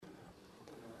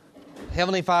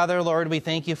Heavenly Father, Lord, we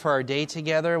thank you for our day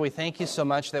together. We thank you so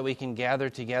much that we can gather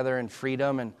together in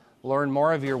freedom and learn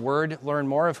more of your word, learn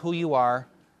more of who you are.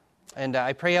 And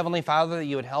I pray, Heavenly Father, that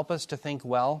you would help us to think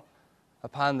well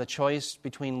upon the choice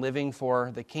between living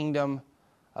for the kingdom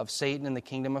of Satan and the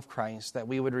kingdom of Christ, that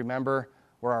we would remember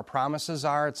where our promises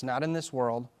are. It's not in this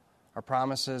world. Our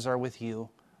promises are with you.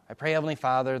 I pray, Heavenly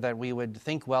Father, that we would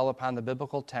think well upon the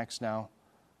biblical text now.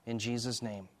 In Jesus'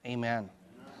 name, amen.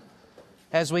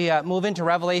 As we move into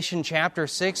Revelation chapter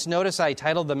 6, notice I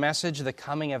titled the message, The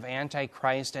Coming of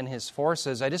Antichrist and His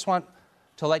Forces. I just want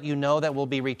to let you know that we'll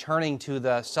be returning to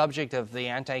the subject of the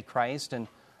Antichrist and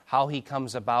how he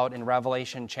comes about in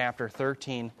Revelation chapter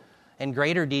 13 in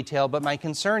greater detail. But my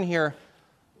concern here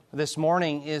this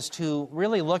morning is to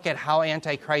really look at how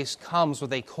Antichrist comes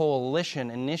with a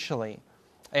coalition initially.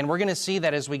 And we're going to see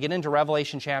that as we get into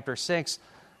Revelation chapter 6,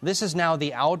 this is now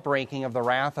the outbreaking of the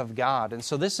wrath of God. And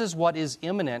so this is what is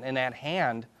imminent and at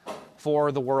hand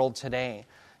for the world today.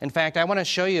 In fact, I want to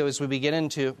show you as we begin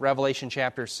into Revelation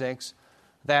chapter 6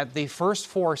 that the first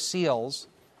four seals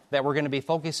that we're going to be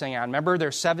focusing on, remember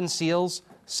there's 7 seals,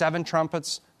 7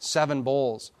 trumpets, 7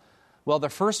 bowls. Well, the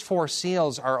first 4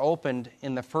 seals are opened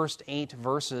in the first 8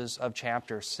 verses of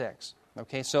chapter 6.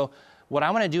 Okay, so what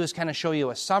I want to do is kind of show you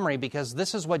a summary because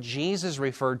this is what Jesus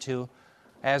referred to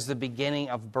as the beginning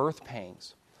of birth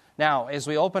pangs. Now, as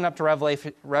we open up to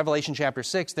Revelation chapter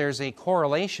 6, there's a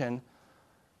correlation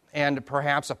and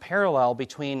perhaps a parallel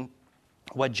between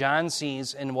what John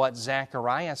sees and what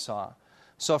Zechariah saw.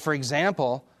 So, for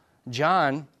example,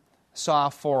 John saw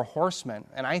 4 horsemen,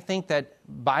 and I think that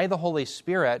by the Holy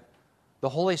Spirit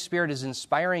is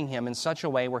inspiring him in such a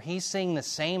way where he's seeing the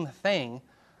same thing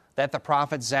that the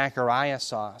prophet Zechariah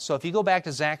saw. So if you go back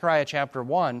to Zechariah chapter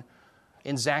 1,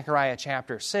 in Zechariah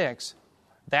chapter 6,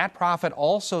 that prophet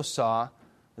also saw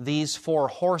these 4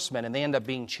 horsemen, and they end up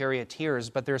being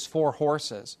charioteers, but there's 4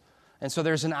 horses. And so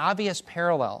there's an obvious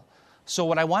parallel. So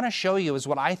what I want to show you is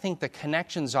what I think the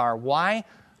connections are. Why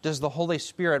does the Holy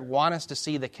Spirit want us to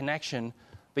see the connection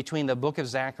between the book of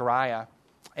Zechariah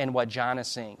and what John is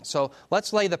seeing? So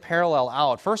let's lay the parallel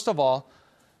out. First of all,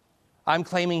 I'm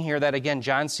claiming here that, again,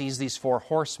 John sees these 4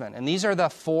 horsemen. And these are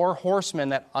the 4 horsemen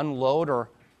that unload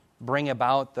or bring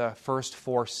about the first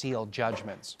 4 seal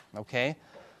judgments. Okay?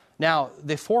 Now,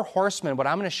 the 4 horsemen, what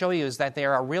I'm going to show you is that they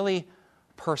are really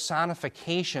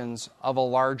personifications of a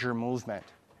larger movement.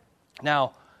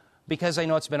 Now, because I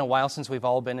know it's been a while since we've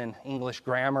all been in English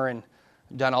grammar and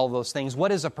done all those things,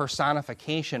 what is a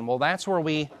personification? Well, that's where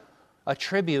we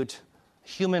attribute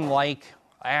human-like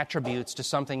attributes to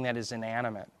something that is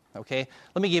inanimate. Okay?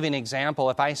 Let me give you an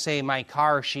example. If I say my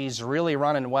car, she's really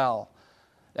running well,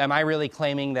 am I really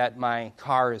claiming that my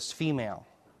car is female?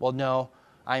 Well, no,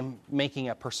 I'm making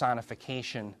a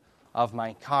personification of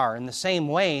my car. In the same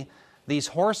way, these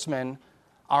horsemen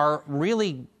are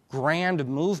really grand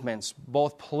movements,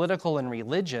 both political and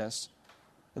religious,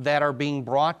 that are being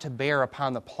brought to bear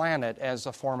upon the planet as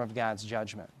a form of God's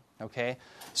judgment. Okay?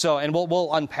 So, and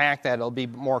we'll unpack that. It'll be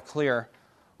more clear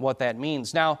what that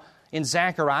means. Now, in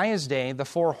Zechariah's day, the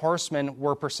 4 horsemen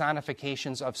were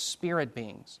personifications of spirit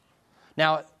beings.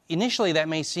 Now, initially that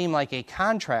may seem like a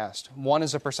contrast. One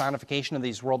is a personification of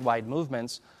these worldwide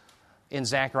movements. In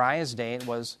Zechariah's day, it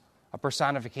was a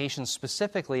personification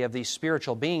specifically of these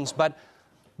spiritual beings, but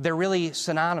they're really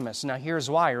synonymous. Now, here's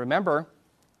why. Remember,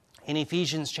 in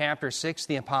Ephesians chapter 6,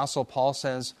 the Apostle Paul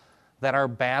says that our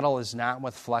battle is not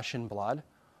with flesh and blood,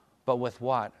 but with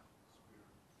what?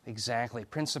 Exactly.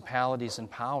 Principalities and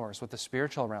powers, with the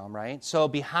spiritual realm, right? So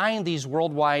behind these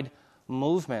worldwide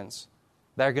movements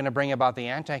that are going to bring about the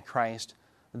Antichrist,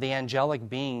 the angelic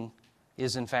being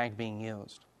is in fact being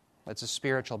used. It's a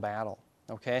spiritual battle,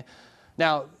 okay?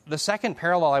 Now, the second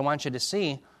parallel I want you to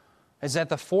see is that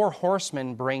the 4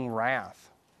 horsemen bring wrath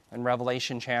in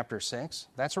Revelation chapter 6.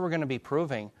 That's what we're going to be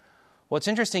proving. What's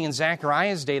interesting, in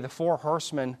Zechariah's day, the 4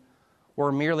 horsemen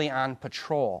were merely on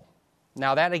patrol.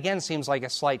 Now, that again seems like a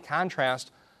slight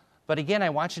contrast, but again, I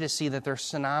want you to see that they're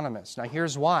synonymous. Now,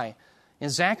 here's why. In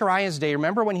Zechariah's day,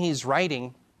 remember when he's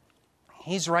writing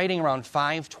around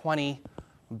 520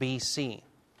 BC.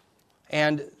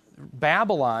 And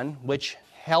Babylon, which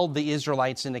held the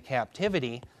Israelites into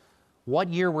captivity, what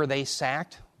year were they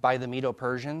sacked by the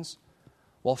Medo-Persians?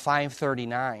 Well,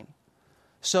 539.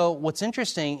 So what's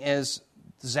interesting is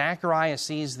Zechariah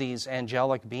sees these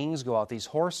angelic beings go out, these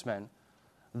horsemen.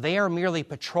 They are merely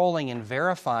patrolling and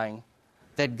verifying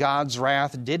that God's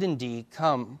wrath did indeed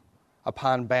come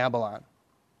upon Babylon.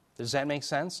 Does that make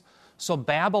sense? So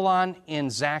Babylon in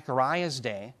Zechariah's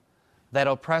day that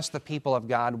oppressed the people of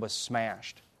God was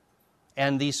smashed.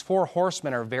 And these 4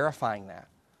 horsemen are verifying that,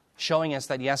 showing us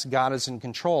that, yes, God is in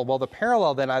control. Well, the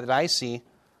parallel that I see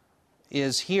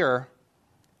is here,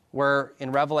 where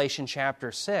in Revelation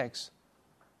chapter 6,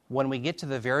 when we get to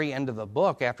the very end of the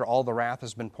book, after all the wrath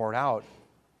has been poured out,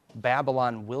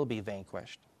 Babylon will be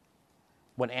vanquished.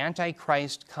 When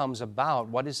Antichrist comes about,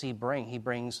 what does he bring? He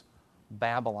brings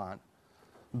Babylon.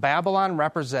 Babylon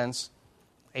represents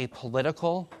a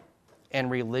political and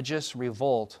religious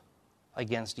revolt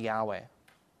against Yahweh.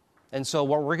 And so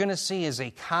what we're going to see is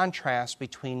a contrast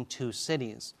between two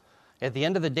cities. At the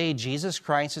end of the day, Jesus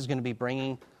Christ is going to be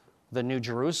bringing the New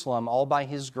Jerusalem all by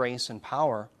his grace and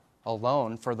power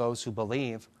alone for those who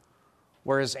believe,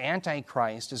 whereas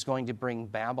Antichrist is going to bring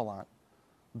Babylon.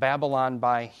 Babylon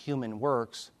by human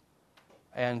works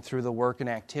and through the work and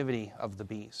activity of the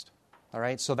beast. All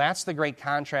right, so that's the great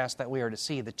contrast that we are to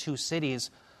see, the two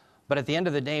cities. But at the end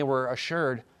of the day, we're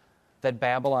assured that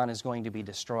Babylon is going to be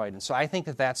destroyed. And so I think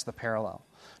that that's the parallel.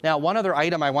 Now, one other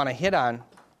item I want to hit on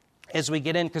as we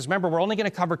get in, because remember, we're only going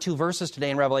to cover 2 verses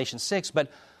today in Revelation 6,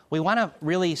 but we want to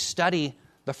really study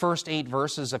the first 8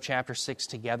 verses of chapter 6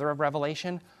 together of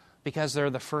Revelation, because they're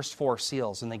the first 4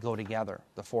 seals, and they go together,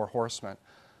 the 4 horsemen.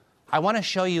 I want to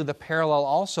show you the parallel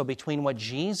also between what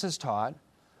Jesus taught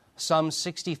some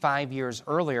 65 years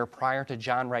earlier, prior to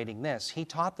John writing this. He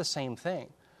taught the same thing.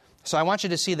 So I want you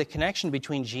to see the connection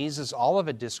between Jesus'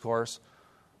 Olivet Discourse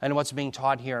and what's being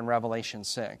taught here in Revelation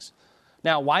 6.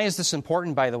 Now, why is this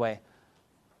important, by the way?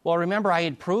 Well, remember, I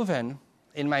had proven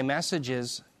in my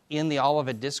messages in the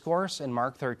Olivet Discourse in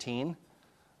Mark 13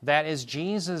 that as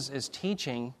Jesus is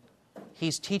teaching,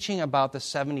 he's teaching about the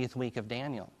 70th week of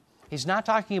Daniel. He's not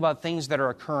talking about things that are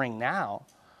occurring now.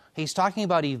 He's talking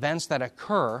about events that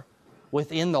occur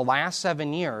within the last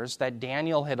 7 years that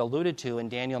Daniel had alluded to in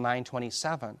Daniel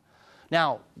 9:27.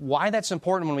 Now, why that's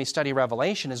important when we study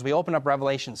Revelation is we open up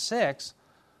Revelation 6,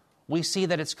 we see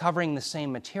that it's covering the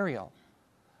same material.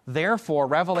 Therefore,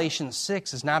 Revelation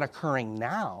 6 is not occurring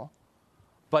now,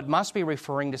 but must be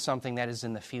referring to something that is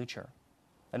in the future.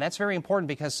 And that's very important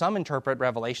because some interpret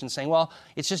Revelation saying, well,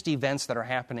 it's just events that are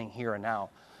happening here and now.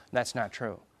 That's not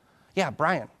true. Yeah,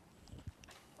 Brian.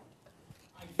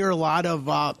 I hear a lot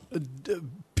of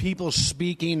people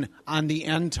speaking on the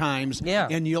end times,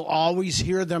 and you'll always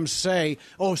hear them say,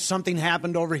 oh, something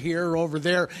happened over here or over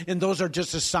there, and those are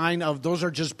just a sign of, those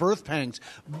are just birth pangs.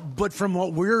 But from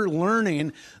what we're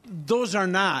learning, those are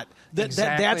not. That's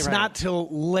right. Not till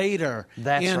later.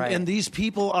 That's right. And these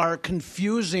people are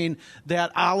confusing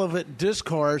that Olivet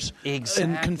Discourse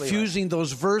and confusing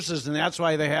those verses, and that's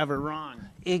why they have it wrong.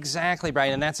 Exactly,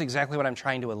 Brian, and that's exactly what I'm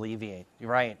trying to alleviate. You're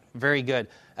right. Very good.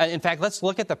 In fact, let's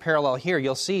look at the parallel here.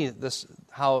 You'll see this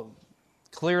how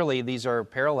clearly these are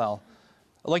parallel.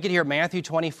 Look at here, Matthew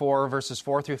 24, verses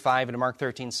 4 through 5, and Mark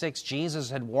 13:6.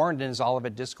 Jesus had warned in his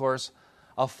Olivet Discourse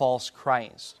of false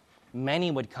Christ.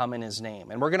 Many would come in his name.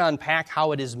 And we're going to unpack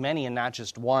how it is many and not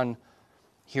just one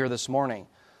here this morning.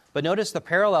 But notice the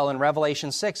parallel in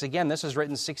Revelation 6. Again, this is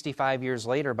written 65 years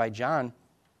later by John.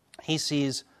 He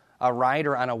sees a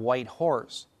rider on a white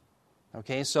horse.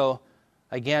 Okay, so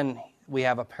again, we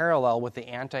have a parallel with the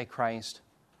Antichrist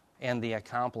and the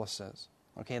accomplices.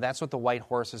 Okay, that's what the white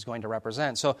horse is going to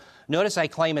represent. So notice I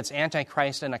claim it's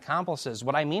Antichrist and accomplices.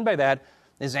 What I mean by that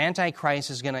is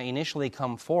Antichrist is going to initially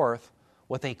come forth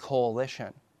with a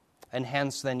coalition. And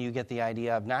hence then you get the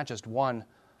idea of not just one,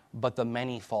 but the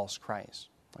many false Christs.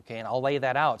 Okay, and I'll lay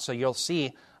that out. So you'll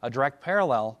see a direct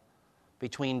parallel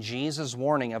between Jesus'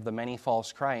 warning of the many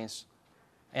false Christs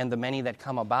and the many that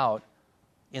come about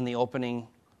in the opening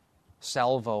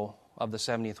salvo of the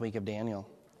 70th week of Daniel.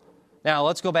 Now,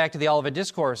 let's go back to the Olivet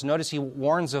Discourse. Notice he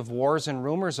warns of wars and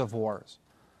rumors of wars.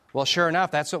 Well, sure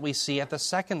enough, that's what we see at the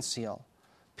second seal.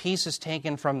 Peace is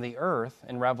taken from the earth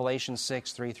in Revelation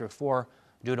 6, 3 through 4,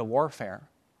 due to warfare.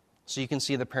 So you can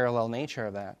see the parallel nature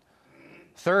of that.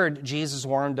 Third, Jesus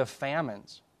warned of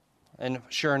famines. And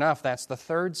sure enough, that's the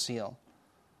third seal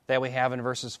that we have in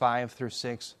verses 5 through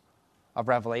 6 of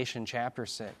Revelation chapter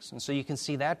 6. And so you can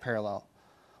see that parallel.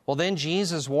 Well, then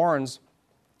Jesus warns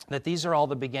that these are all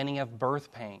the beginning of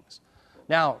birth pangs.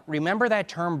 Now, remember that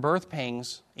term birth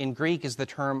pangs in Greek is the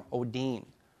term odin.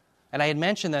 And I had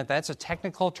mentioned that that's a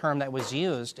technical term that was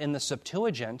used in the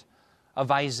Septuagint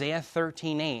of Isaiah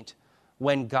 13:8,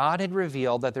 when God had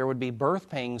revealed that there would be birth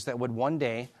pangs that would one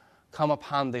day come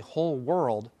upon the whole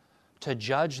world to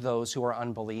judge those who are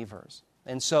unbelievers.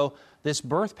 And so this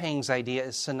birth pangs idea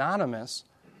is synonymous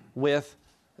with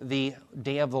the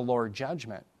day of the Lord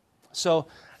judgment. So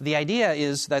the idea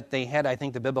is that they had, I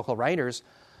think the biblical writers,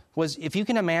 was if you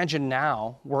can imagine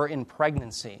now we're in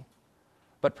pregnancy,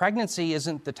 but pregnancy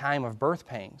isn't the time of birth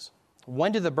pangs.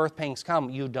 When do the birth pangs come?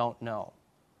 You don't know.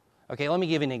 Okay, let me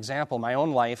give you an example. My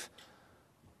own life,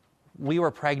 we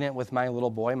were pregnant with my little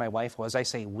boy. My wife was. I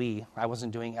say we. I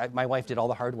wasn't doing my wife did all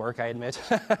the hard work, I admit.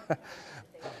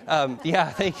 Yeah,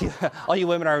 thank you. All you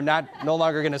women are no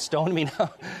longer going to stone me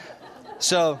now.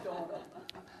 So,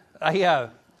 I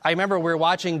remember we were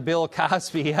watching Bill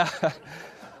Cosby.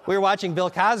 We were watching Bill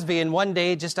Cosby, and one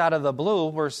day, just out of the blue,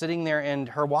 we're sitting there, and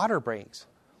her water breaks.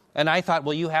 And I thought,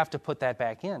 well, you have to put that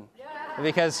back in.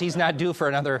 Because he's not due for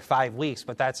another 5 weeks,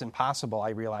 but that's impossible, I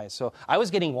realized. So I was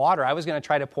getting water. I was going to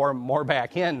try to pour more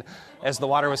back in as the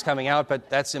water was coming out, but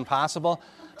that's impossible.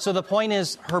 So the point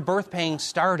is, her birth pain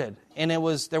started, and there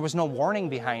was no warning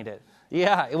behind it.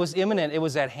 Yeah, it was imminent. It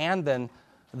was at hand then,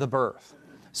 the birth.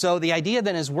 So the idea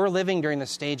then is we're living during the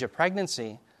stage of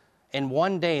pregnancy, and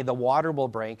one day the water will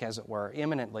break, as it were,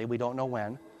 imminently. We don't know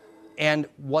when. And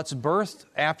what's birthed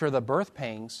after the birth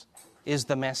pangs is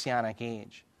the Messianic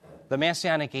age. The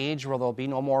Messianic age where there'll be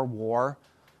no more war.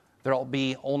 There'll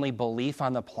be only belief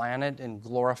on the planet and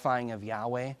glorifying of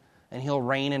Yahweh. And he'll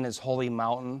reign in his holy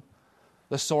mountain.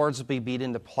 The swords will be beat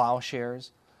into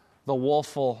plowshares. The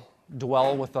wolf will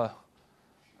dwell with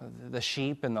the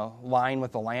sheep and the lion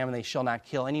with the lamb, and they shall not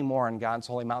kill any more on God's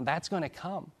holy mountain. That's going to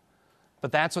come.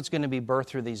 But that's what's going to be birthed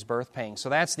through these birth pangs. So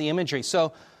that's the imagery.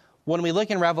 So when we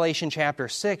look in Revelation chapter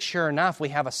 6, sure enough, we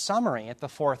have a summary at the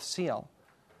fourth seal.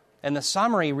 And the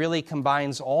summary really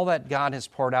combines all that God has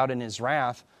poured out in his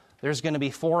wrath. There's going to be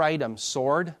 4 items: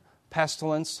 sword,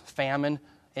 pestilence, famine,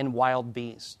 and wild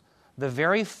beast. The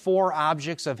very 4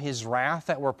 objects of his wrath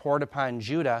that were poured upon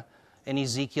Judah in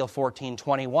Ezekiel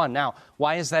 14:21. Now,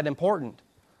 why is that important?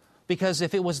 Because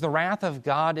if it was the wrath of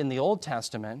God in the Old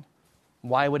Testament,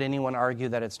 why would anyone argue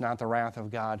that it's not the wrath of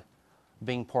God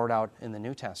being poured out in the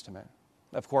New Testament?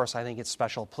 Of course, I think it's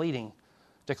special pleading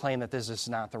to claim that this is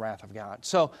not the wrath of God.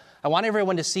 So I want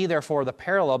everyone to see, therefore, the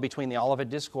parallel between the Olivet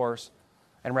Discourse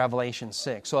and Revelation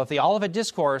 6. So if the Olivet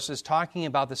Discourse is talking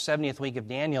about the 70th week of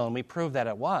Daniel, and we prove that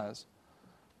it was,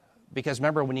 because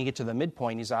remember, when you get to the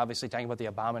midpoint, he's obviously talking about the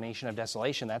abomination of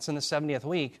desolation. That's in the 70th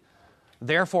week.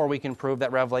 Therefore, we can prove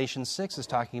that Revelation 6 is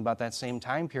talking about that same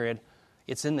time period.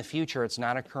 It's in the future. It's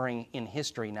not occurring in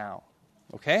history now.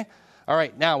 Okay? All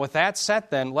right, now with that set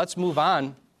then, let's move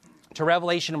on to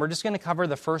Revelation. We're just going to cover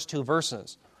the first 2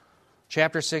 verses.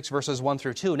 Chapter 6, verses 1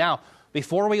 through 2. Now,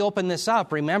 before we open this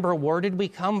up, remember, where did we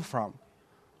come from?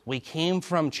 We came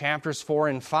from chapters 4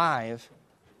 and 5,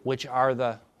 which are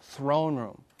the throne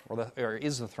room, or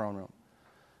is the throne room.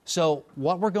 So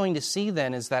what we're going to see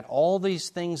then is that all these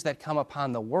things that come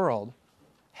upon the world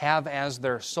have as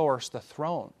their source the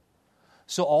throne.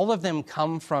 So all of them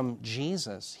come from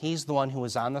Jesus. He's the one who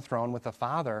is on the throne with the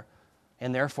Father,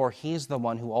 and therefore, he's the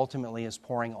one who ultimately is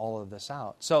pouring all of this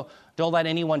out. So don't let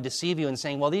anyone deceive you in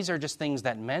saying, well, these are just things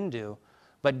that men do,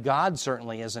 but God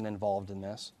certainly isn't involved in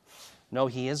this. No,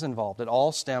 he is involved. It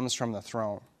all stems from the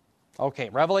throne. Okay,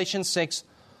 Revelation 6,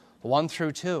 1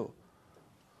 through 2.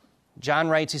 John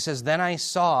writes, he says, "Then I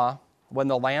saw when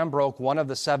the Lamb broke one of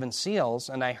the 7 seals,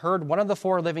 and I heard one of the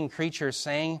 4 living creatures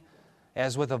saying,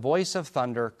 as with a voice of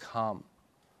thunder, 'Come.'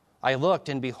 I looked,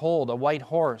 and behold, a white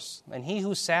horse, and he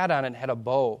who sat on it had a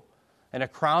bow, and a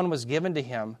crown was given to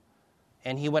him,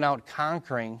 and he went out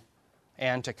conquering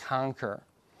and to conquer."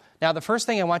 Now, the first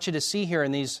thing I want you to see here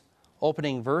in these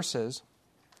opening verses,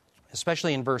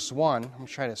 especially in verse 1, I'm going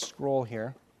to try to scroll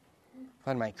here,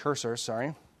 find my cursor,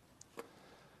 sorry,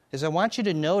 is I want you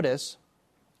to notice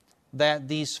that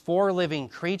these 4 living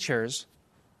creatures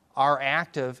are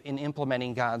active in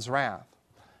implementing God's wrath.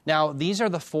 Now, these are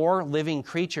the 4 living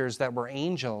creatures that were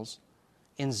angels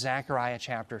in Zechariah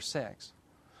chapter 6.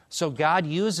 So God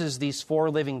uses these 4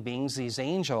 living beings, these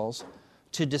angels,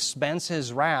 to dispense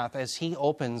his wrath as he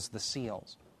opens the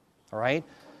seals. All right?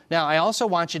 Now, I also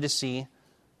want you to see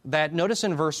that, notice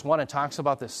in verse 1, it talks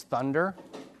about this thunder.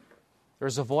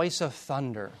 There's a voice of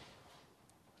thunder.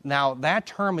 Now, that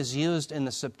term is used in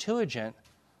the Septuagint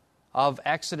of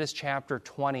Exodus chapter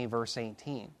 20, verse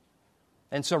 18.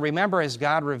 And so remember, as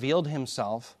God revealed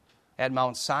himself at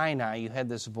Mount Sinai, you had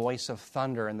this voice of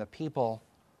thunder, and the people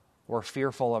were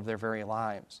fearful of their very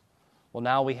lives. Well,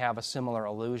 now we have a similar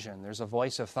illusion. There's a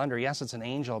voice of thunder. Yes, it's an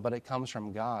angel, but it comes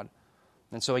from God.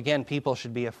 And so again, people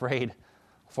should be afraid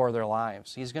for their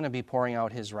lives. He's going to be pouring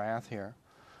out his wrath here.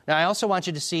 Now, I also want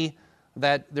you to see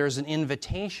that there's an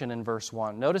invitation in verse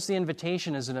 1. Notice the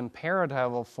invitation is an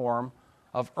imperatival form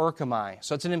of erchomai.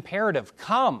 So it's an imperative,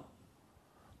 come.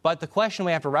 But the question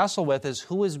we have to wrestle with is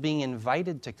who is being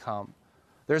invited to come?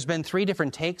 There's been 3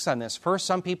 different takes on this. First,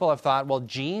 some people have thought, well,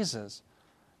 Jesus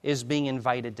is being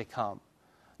invited to come.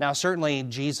 Now, certainly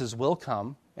Jesus will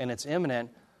come, and it's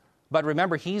imminent. But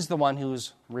remember, he's the one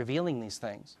who's revealing these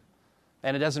things.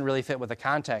 and it doesn't really fit with the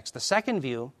context. The second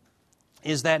view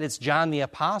is that it's John the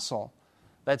Apostle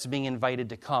that's being invited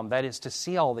to come, that is, to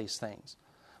see all these things.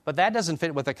 But that doesn't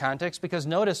fit with the context because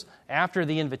notice, after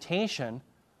the invitation,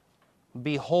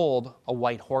 behold, a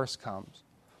white horse comes.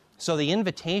 So the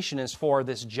invitation is for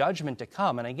this judgment to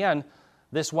come. And again,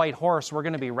 this white horse, we're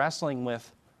going to be wrestling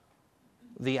with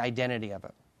the identity of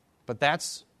it. But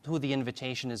that's who the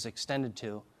invitation is extended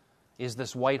to, is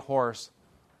this white horse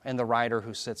and the rider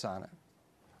who sits on it.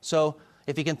 So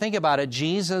if you can think about it,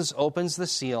 Jesus opens the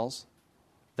seals,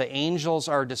 the angels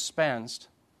are dispensed,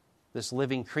 this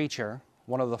living creature,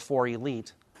 one of the four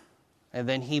elite, and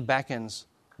then he beckons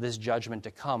this judgment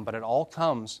to come. But it all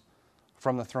comes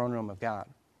from the throne room of God.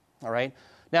 All right?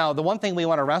 Now, the one thing we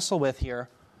want to wrestle with here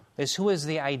is who is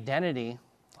the identity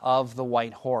of the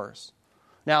white horse.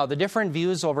 Now, the different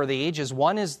views over the ages,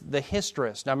 one is the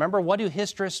historist. Now, remember, what do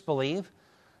historists believe?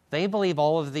 They believe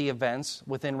all of the events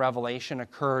within Revelation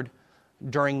occurred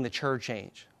during the church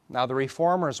age. Now, the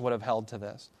reformers would have held to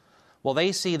this. Well,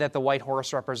 they see that the white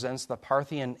horse represents the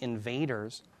Parthian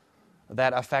invaders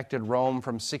that affected Rome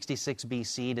from 66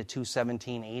 BC to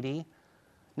 217 AD.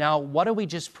 Now, what do we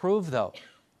just prove, though?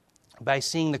 By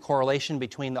seeing the correlation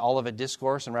between the Olivet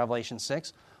Discourse and Revelation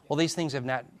 6? Well, these things have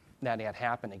not yet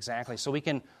happened exactly. So we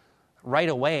can right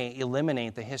away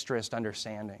eliminate the historist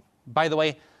understanding. By the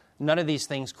way, none of these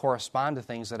things correspond to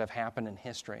things that have happened in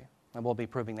history. And we'll be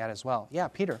proving that as well. Yeah,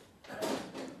 Peter.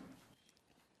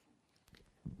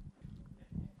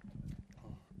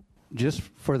 Just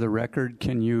for the record,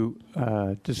 can you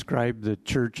describe the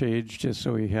church age, just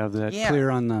so we have that clear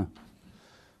on the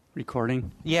recording?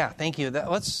 Yeah, thank you.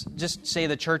 Let's just say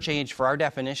the church age, for our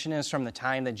definition, is from the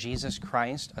time that Jesus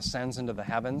Christ ascends into the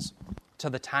heavens to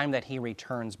the time that he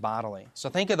returns bodily. So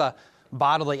think of the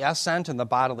bodily ascent and the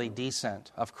bodily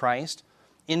descent of Christ.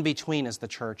 In between is the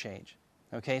church age.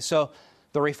 Okay, so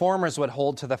the reformers would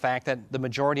hold to the fact that the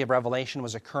majority of Revelation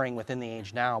was occurring within the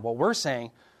age now. What we're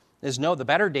saying is no, the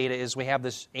better data is we have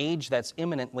this age that's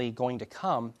imminently going to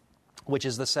come, which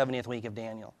is the 70th week of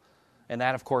Daniel. And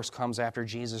that, of course, comes after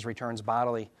Jesus returns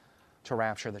bodily to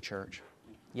rapture the church.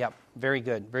 Yep, very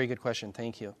good question.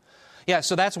 Thank you. Yeah,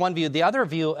 so that's one view. The other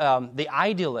view, the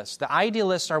idealists. The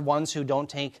idealists are ones who don't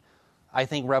take, I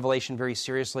think, Revelation very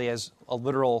seriously as a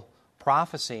literal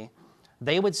prophecy.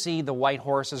 They would see the white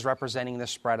horse as representing the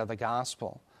spread of the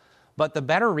gospel. But the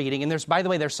better reading, and by the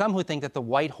way, there's some who think that the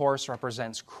white horse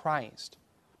represents Christ.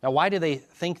 Now, why do they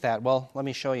think that? Well, let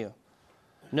me show you.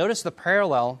 Notice the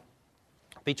parallel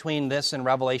between this and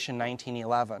Revelation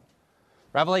 19:11.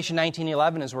 Revelation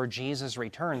 19:11 is where Jesus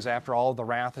returns after all the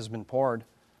wrath has been poured. It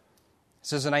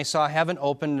says, "And I saw heaven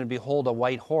opened, and behold, a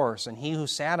white horse, and he who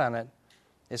sat on it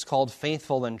is called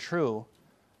Faithful and True,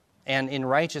 and in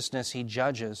righteousness he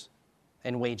judges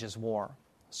and wages war."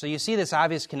 So you see this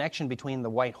obvious connection between the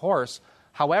white horse.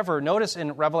 However, notice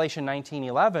in Revelation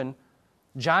 19:11,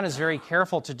 John is very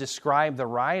careful to describe the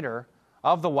rider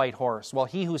of the white horse. Well,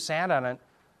 he who sat on it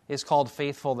is called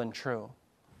Faithful and True.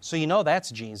 So you know that's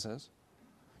Jesus.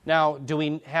 Now, do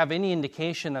we have any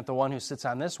indication that the one who sits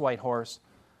on this white horse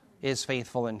is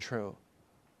faithful and true?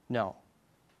 No.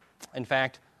 In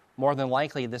fact, more than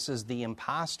likely, this is the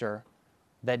imposter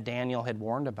that Daniel had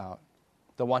warned about,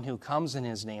 the one who comes in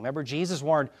his name. Remember, Jesus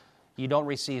warned, you don't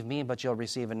receive me, but you'll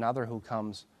receive another who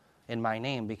comes in my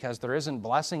name, because there isn't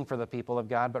blessing for the people of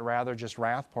God, but rather just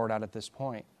wrath poured out at this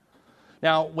point.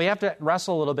 Now, we have to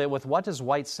wrestle a little bit with what does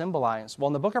white symbolize? Well,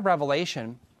 in the book of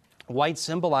Revelation, white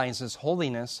symbolizes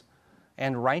holiness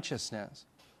and righteousness.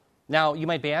 Now, you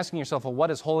might be asking yourself, well, what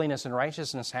does holiness and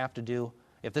righteousness have to do,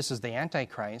 if this is the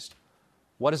Antichrist,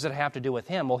 what does it have to do with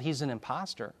him? Well, he's an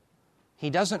imposter. He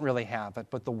doesn't really have it,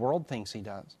 but the world thinks he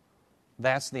does.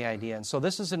 That's the idea. And so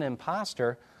this is an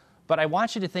imposter, but I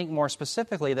want you to think more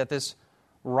specifically that this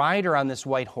rider on this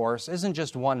white horse isn't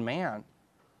just one man,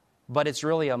 but it's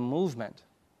really a movement.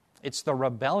 It's the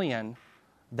rebellion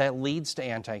that leads to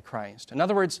Antichrist. In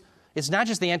other words, it's not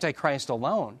just the Antichrist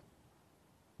alone,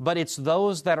 but it's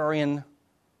those that are in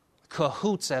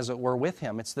cahoots, as it were, with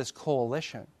him. It's this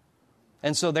coalition.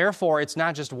 And so therefore, it's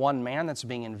not just one man that's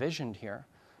being envisioned here.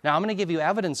 Now, I'm going to give you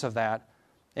evidence of that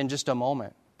in just a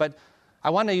moment. But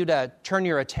I want you to turn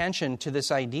your attention to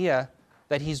this idea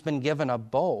that he's been given a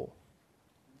bow.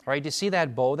 Right? Do you see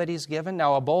that bow that he's given?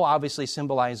 Now, a bow obviously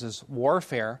symbolizes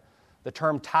warfare. The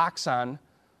term toxon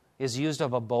is used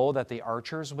of a bow that the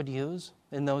archers would use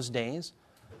in those days.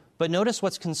 But notice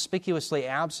what's conspicuously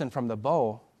absent from the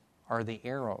bow are the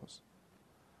arrows.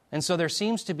 And so there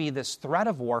seems to be this threat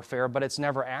of warfare, but it's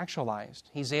never actualized.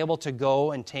 He's able to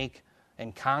go and take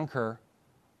and conquer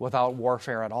without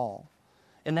warfare at all.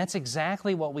 And that's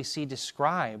exactly what we see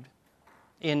described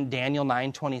In Daniel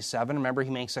 9:27, remember,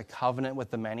 he makes a covenant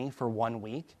with the many for 1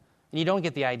 week. And you don't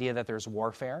get the idea that there's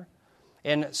warfare.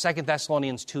 In 2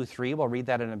 Thessalonians 2:3, we'll read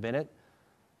that in a minute,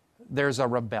 there's a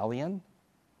rebellion.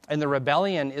 And the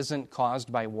rebellion isn't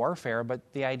caused by warfare, but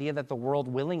the idea that the world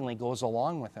willingly goes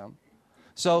along with him.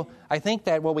 So I think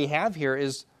that what we have here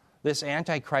is this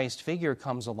Antichrist figure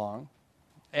comes along,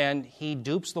 and he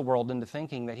dupes the world into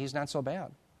thinking that he's not so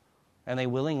bad. And they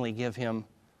willingly give him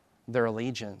their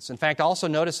allegiance. In fact, also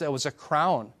notice that it was a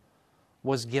crown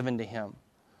was given to him.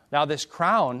 Now, this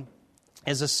crown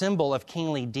is a symbol of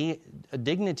kingly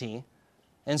dignity,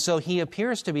 and so he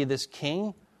appears to be this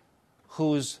king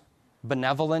who's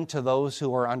benevolent to those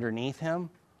who are underneath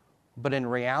him, but in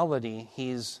reality,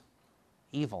 he's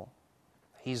evil.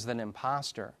 He's an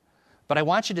imposter. But I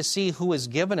want you to see who has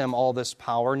given him all this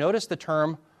power. Notice the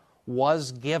term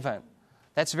was given.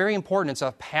 That's very important. It's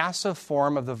a passive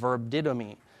form of the verb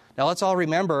didomi. Now let's all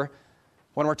remember,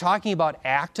 when we're talking about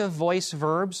active voice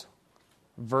verbs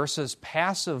versus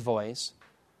passive voice,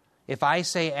 if I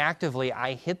say actively,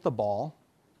 I hit the ball,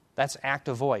 that's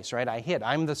active voice, right? I hit.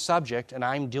 I'm the subject and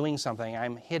I'm doing something.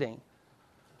 I'm hitting.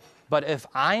 But if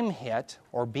I'm hit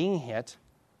or being hit,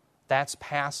 that's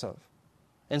passive.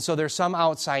 And so there's some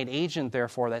outside agent,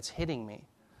 therefore, that's hitting me.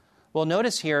 Well,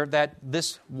 notice here that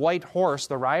this white horse,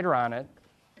 the rider on it,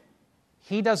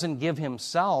 he doesn't give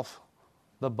himself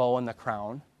the bow and the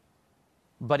crown,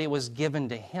 but it was given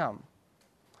to him.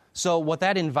 So what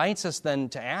that invites us then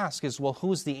to ask is, well,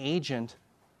 who's the agent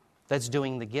that's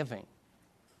doing the giving?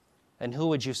 And who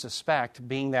would you suspect,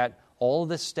 being that all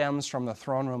this stems from the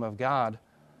throne room of God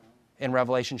in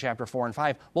Revelation chapter 4 and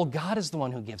 5? Well, God is the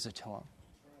one who gives it to him.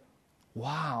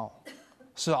 Wow.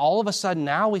 So all of a sudden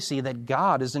now we see that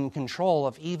God is in control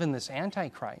of even this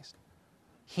Antichrist.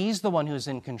 He's the one who's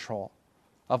in control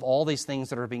of all these things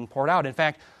that are being poured out. In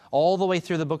fact, all the way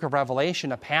through the book of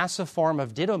Revelation, a passive form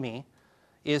of didomi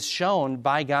is shown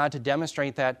by God to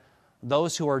demonstrate that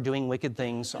those who are doing wicked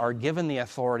things are given the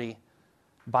authority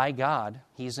by God.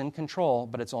 He's in control,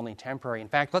 but it's only temporary. In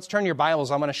fact, let's turn your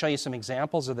Bibles. I'm going to show you some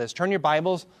examples of this. Turn your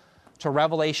Bibles to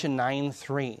Revelation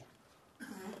 9:3.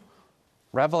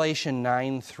 Revelation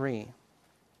 9:3.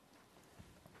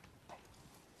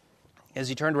 As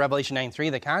you turn to Revelation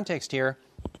 9:3, the context here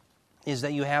is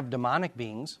that you have demonic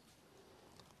beings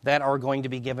that are going to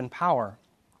be given power.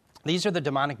 These are the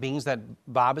demonic beings that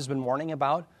Bob has been warning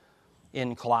about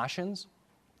in Colossians,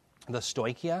 the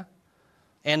Stoichia.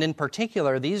 And in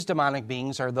particular, these demonic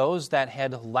beings are those that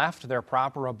had left their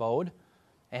proper abode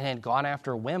and had gone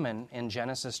after women in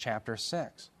Genesis chapter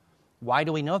 6. Why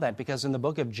do we know that? Because in the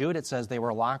book of Jude it says they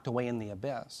were locked away in the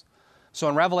abyss. So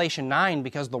in Revelation 9,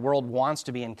 because the world wants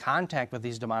to be in contact with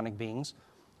these demonic beings,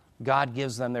 God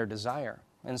gives them their desire.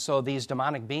 And so these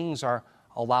demonic beings are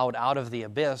allowed out of the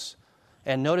abyss.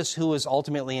 And notice who is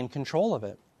ultimately in control of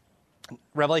it.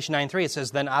 Revelation 9:3, it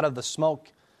says, "Then out of the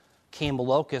smoke came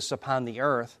locusts upon the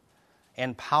earth,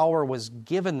 and power was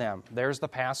given them." There's the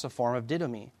passive form of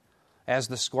didomi, as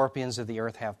the scorpions of the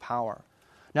earth have power.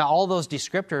 Now, all those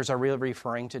descriptors are really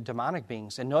referring to demonic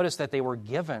beings. And notice that they were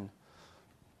given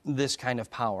this kind of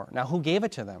power. Now, who gave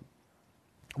it to them?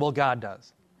 Well, God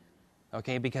does.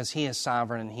 Okay, because he is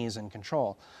sovereign and he is in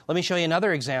control. Let me show you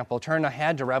another example. Turn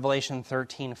ahead to Revelation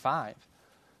 13:5.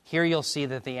 Here you'll see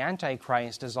that the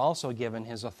Antichrist is also given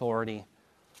his authority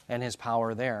and his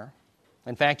power there.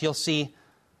 In fact, you'll see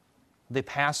the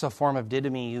passive form of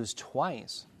didomi used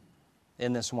twice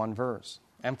in this one verse,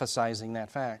 emphasizing that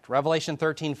fact. Revelation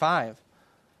 13:5,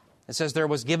 it says, "There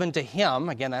was given to him,"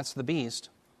 again that's the beast,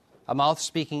 "a mouth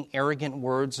speaking arrogant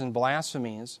words and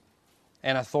blasphemies,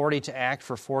 and authority to act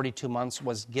for 42 months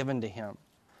was given to him."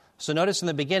 So notice in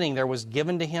the beginning there was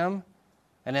given to him,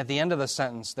 and at the end of the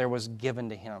sentence there was given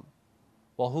to him.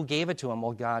 Well, who gave it to him?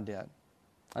 Well, God did.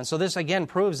 And so this again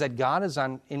proves that God is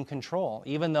in control,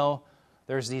 even though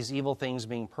there's these evil things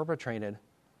being perpetrated.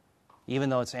 Even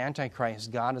though it's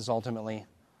Antichrist, God is ultimately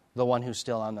the one who's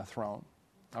still on the throne.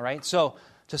 All right? So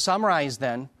to summarize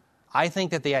then, I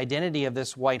think that the identity of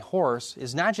this white horse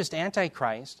is not just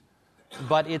Antichrist,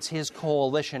 but it's his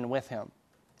coalition with him.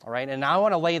 All right? And now I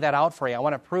want to lay that out for you. I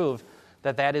want to prove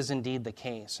that that is indeed the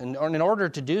case. And in order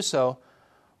to do so,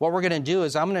 what we're going to do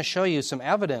is I'm going to show you some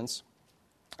evidence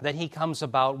that he comes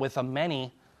about with a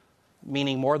many,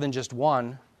 meaning more than just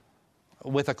one,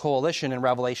 with a coalition in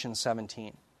Revelation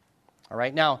 17. All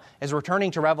right? Now, as we're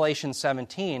turning to Revelation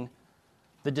 17,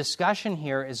 the discussion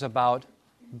here is about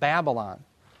Babylon.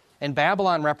 And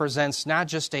Babylon represents not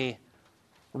just a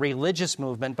religious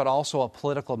movement, but also a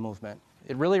political movement.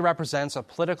 It really represents a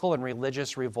political and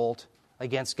religious revolt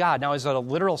against God. Now, is it a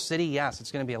literal city? Yes,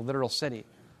 it's going to be a literal city.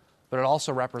 but it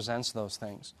also represents those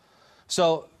things.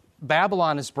 So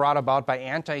Babylon is brought about by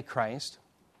Antichrist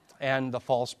and the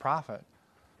false prophet.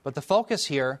 But the focus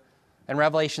here in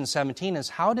Revelation 17 is,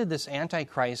 how did this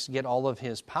Antichrist get all of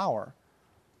his power?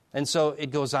 And so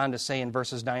it goes on to say in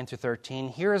verses 9 through 13,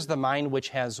 here is the mind which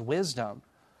has wisdom.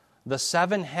 The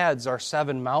 7 heads are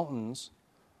 7 mountains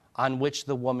on which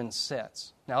the woman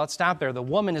sits. Now let's stop there. The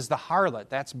woman is the harlot.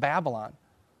 That's Babylon.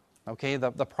 Okay,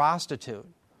 the prostitute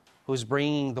who's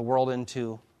bringing the world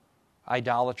into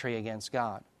idolatry against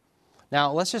God.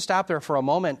 Now let's just stop there for a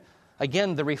moment.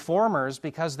 Again, the reformers,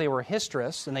 because they were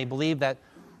historists and they believed that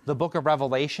the book of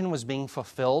Revelation was being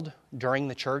fulfilled during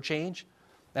the church age,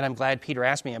 and I'm glad Peter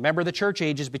asked me. Remember, the church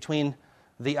age is between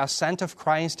the ascent of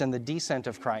Christ and the descent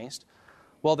of Christ.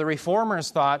 Well, the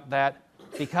reformers thought that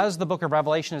because the book of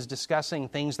Revelation is discussing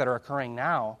things that are occurring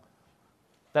now,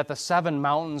 that the 7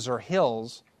 mountains or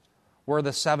hills were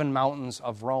the 7 mountains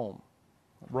of Rome.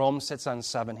 Rome sits on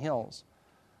 7 hills.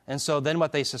 And so then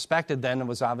what they suspected then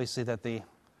was obviously that the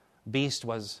beast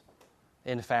was,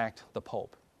 in fact, the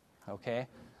Pope. Okay?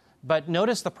 But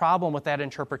notice the problem with that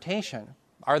interpretation.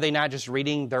 Are they not just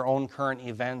reading their own current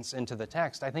events into the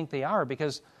text? I think they are,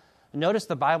 because notice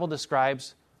the Bible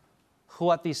describes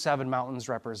what these 7 mountains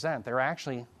represent. They're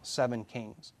actually 7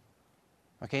 kings.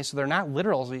 Okay, so they're not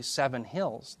literally 7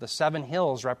 hills. The 7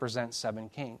 hills represent 7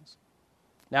 kings.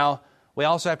 Now, we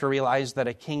also have to realize that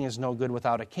a king is no good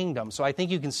without a kingdom. So I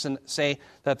think you can say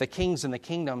that the kings and the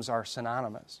kingdoms are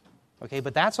synonymous. Okay,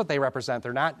 but that's what they represent.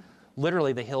 They're not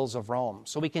literally the hills of Rome.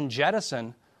 So we can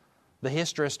jettison the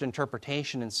historist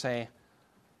interpretation and say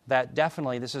that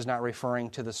definitely this is not referring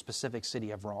to the specific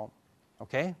city of Rome.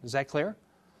 Okay, is that clear?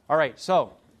 All right,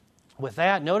 so with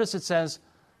that, notice it says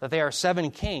that they are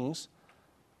 7 kings,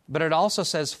 but it also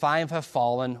says 5 have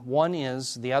fallen, 1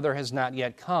 is, the other has not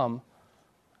yet come,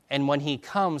 and when he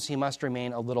comes, he must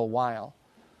remain a little while.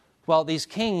 Well, these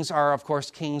kings are, of course,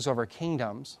 kings over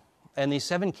kingdoms, and these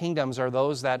 7 kingdoms are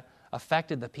those that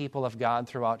affected the people of God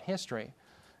throughout history.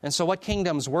 And so what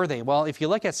kingdoms were they? Well, if you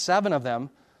look at 7 of them,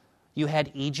 you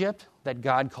had Egypt that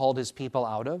God called his people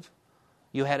out of.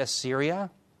 You had Assyria.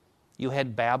 You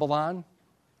had Babylon.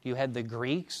 You had the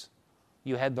Greeks.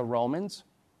 You had the Romans.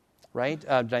 Right?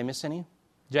 Did I miss any?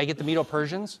 Did I get the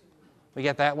Medo-Persians? We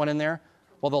got that one in there?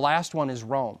 Well, the last one is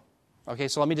Rome. Okay,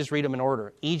 so let me just read them in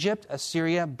order. Egypt,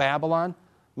 Assyria, Babylon,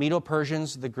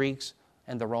 Medo-Persians, the Greeks,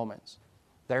 and the Romans.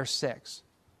 There's 6.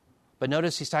 But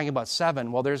notice he's talking about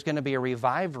 7. Well, there's going to be a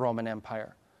revived Roman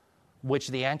Empire, which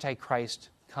the Antichrist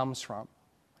comes from.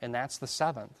 And that's the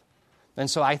 7th. And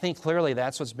so I think clearly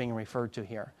that's what's being referred to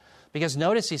here. Because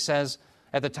notice he says,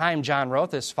 at the time John wrote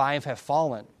this, 5 have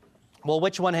fallen. Well,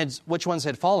 which ones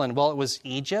had fallen? Well, it was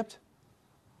Egypt.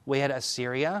 We had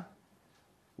Assyria.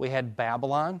 We had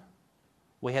Babylon.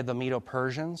 We had the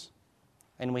Medo-Persians.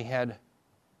 And we had,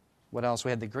 what else?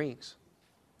 We had the Greeks.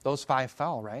 Those 5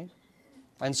 fell, right?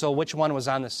 And so which one was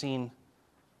on the scene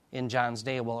in John's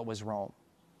day? Well, it was Rome.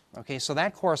 Okay, so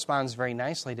that corresponds very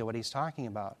nicely to what he's talking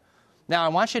about. Now, I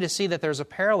want you to see that there's a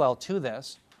parallel to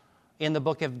this in the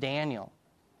book of Daniel.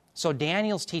 So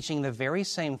Daniel's teaching the very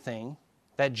same thing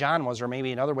that John was, or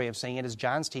maybe another way of saying it is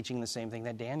John's teaching the same thing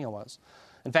that Daniel was.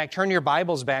 In fact, turn your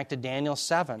Bibles back to Daniel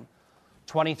 7,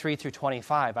 23 through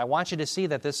 25. I want you to see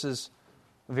that this is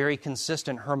very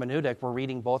consistent hermeneutic. We're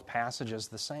reading both passages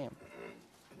the same.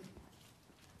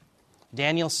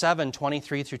 Daniel 7,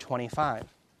 23 through 25.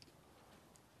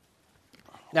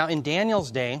 Now, in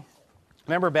Daniel's day,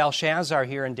 remember Belshazzar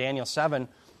here in Daniel 7,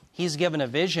 he's given a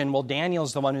vision. Well,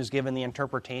 Daniel's the one who's given the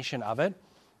interpretation of it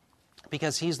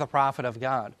because he's the prophet of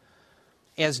God.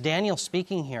 As Daniel's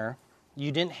speaking here,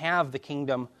 you didn't have the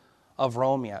kingdom of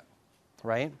Rome yet,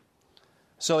 right?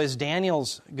 So as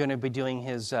Daniel's going to be doing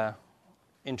his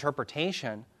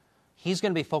interpretation, he's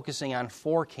going to be focusing on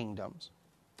 4 kingdoms,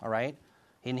 all right?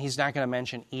 And he's not going to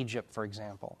mention Egypt, for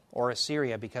example, or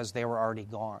Assyria because they were already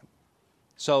gone.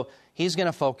 So he's going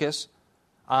to focus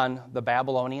on the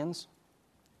Babylonians,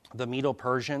 the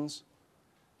Medo-Persians.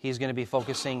 He's going to be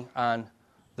focusing on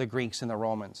the Greeks and the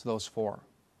Romans, those 4.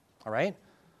 All right?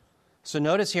 So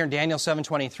notice here in Daniel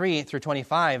 7:23 through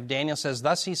 25, Daniel says,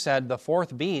 "Thus he said, the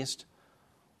 4th beast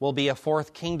will be a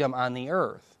 4th kingdom on the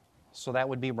earth." So that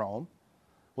would be Rome,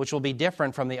 which will be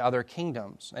different from the other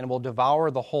kingdoms, and will devour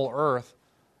the whole earth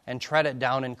and tread it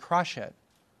down and crush it.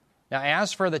 Now,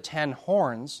 as for the 10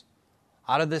 horns,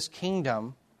 out of this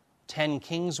kingdom 10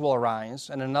 kings will arise,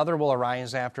 and another will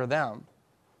arise after them.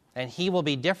 And he will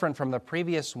be different from the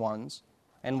previous ones,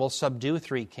 and will subdue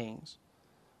 3 kings.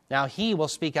 Now he will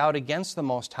speak out against the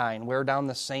Most High, and wear down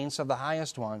the saints of the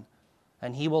Highest One,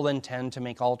 and he will intend to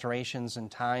make alterations in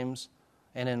times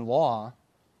and in law,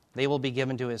 They will be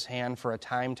given to his hand for a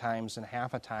time, times, and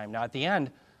half a time. Now, at the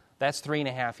end, that's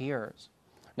 3.5 years.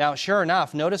 Now, sure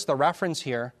enough, notice the reference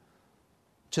here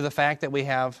to the fact that we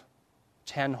have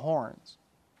 10 horns.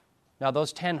 Now,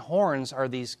 those 10 horns are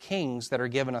these kings that are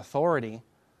given authority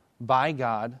by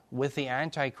God with the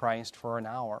Antichrist for an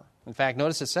hour. In fact,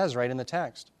 notice it says right in the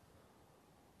text,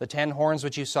 the 10 horns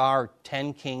which you saw are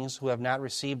 10 kings who have not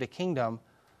received a kingdom,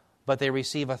 but they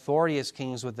receive authority as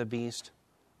kings with the beast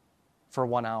for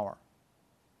 1 hour.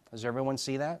 Does everyone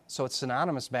see that? So it's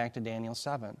synonymous back to Daniel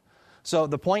 7. So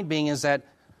the point being is that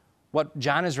what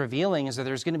John is revealing is that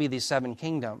there's going to be these 7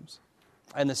 kingdoms.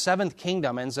 And the 7th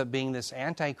kingdom ends up being this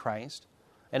Antichrist,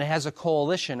 and it has a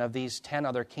coalition of these 10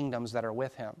 other kingdoms that are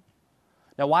with him.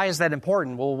 Now, why is that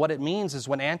important? Well, what it means is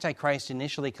when Antichrist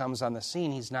initially comes on the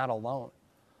scene, he's not alone.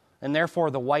 And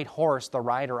therefore, the white horse, the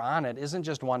rider on it, isn't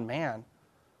just one man.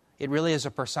 It really is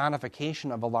a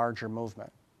personification of a larger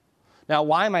movement. Now,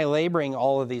 why am I laboring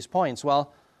all of these points?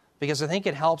 Well, because I think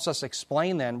it helps us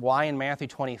explain then why in Matthew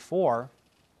 24,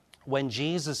 when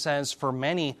Jesus says, "For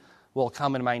many will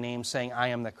come in my name saying, I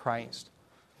am the Christ,"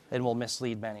 and will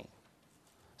mislead many.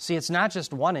 See, it's not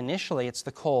just one initially, it's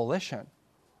the coalition.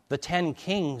 The 10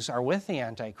 kings are with the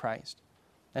Antichrist.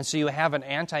 And so you have an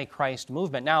Antichrist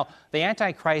movement. Now, the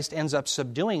Antichrist ends up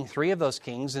subduing 3 of those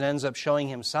kings and ends up showing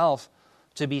himself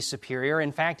to be superior.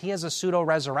 In fact, he has a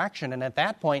pseudo-resurrection, and at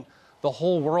that point, the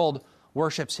whole world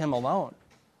worships him alone.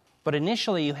 But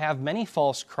initially, you have many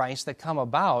false Christs that come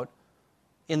about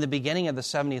in the beginning of the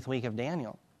 70th week of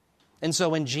Daniel. And so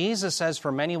when Jesus says,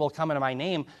 "For many will come into my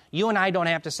name," you and I don't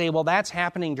have to say, well, that's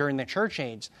happening during the church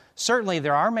age. Certainly,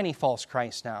 there are many false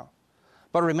Christs now.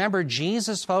 But remember,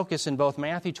 Jesus' focus in both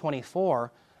Matthew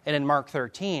 24 and in Mark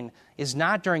 13 is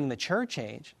not during the church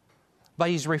age, but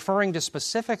he's referring to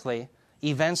specifically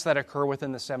events that occur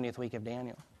within the 70th week of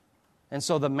Daniel. And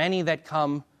so the many that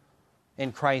come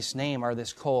in Christ's name are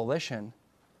this coalition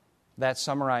that's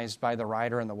summarized by the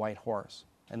rider and the white horse.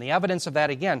 And the evidence of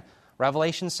that, again,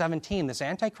 Revelation 17, this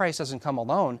Antichrist doesn't come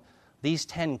alone. These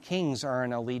 10 kings are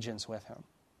in allegiance with him.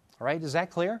 All right, is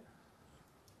that clear?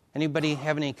 Anybody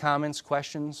have any comments,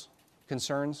 questions,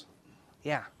 concerns?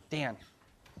 Yeah, Dan.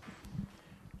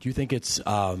 Do you think it's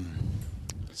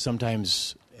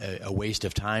sometimes a waste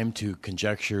of time to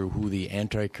conjecture who the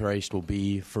Antichrist will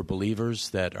be for believers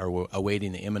that are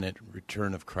awaiting the imminent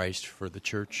return of Christ for the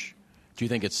church? Do you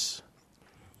think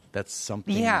that's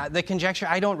something? Yeah, the conjecture,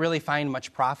 I don't really find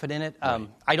much profit in it. Right.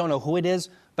 I don't know who it is,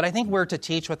 but I think we're to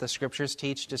teach what the Scriptures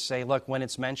teach, to say, look, when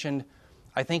it's mentioned,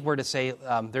 I think we're to say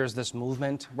there's this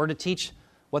movement. We're to teach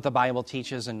what the Bible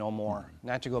teaches and no more,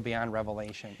 not to go beyond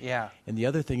Revelation. Yeah. And the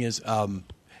other thing is,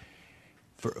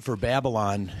 for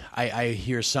Babylon, I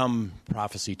hear some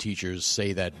prophecy teachers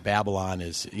say that Babylon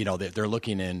is, they're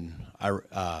looking in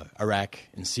Iraq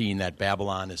and seeing that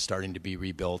Babylon is starting to be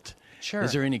rebuilt. Sure.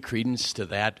 Is there any credence to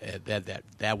that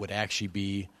would actually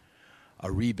be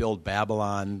a rebuilt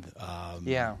Babylon?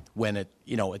 When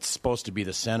it's supposed to be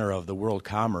the center of the world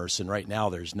commerce, and right now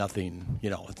there's nothing.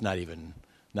 It's not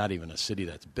even a city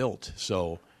that's built.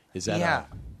 So is that? Yeah,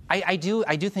 I do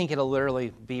think it'll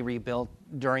literally be rebuilt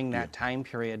during that time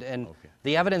period, and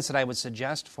the evidence that I would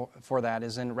suggest for that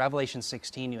is in Revelation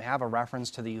 16. You have a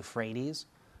reference to the Euphrates,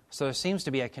 so there seems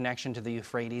to be a connection to the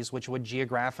Euphrates, which would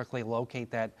geographically locate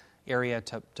that area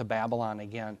to Babylon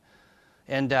again.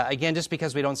 And again, just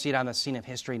because we don't see it on the scene of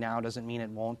history now doesn't mean it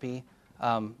won't be.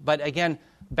 But again,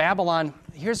 Babylon,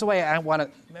 here's the way I want to...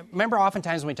 Remember,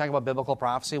 oftentimes when we talk about biblical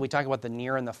prophecy, we talk about the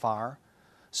near and the far.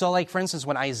 So like, for instance,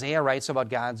 when Isaiah writes about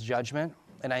God's judgment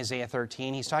in Isaiah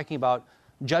 13, he's talking about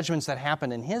judgments that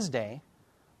happened in his day,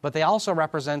 but they also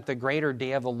represent the greater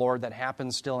day of the Lord that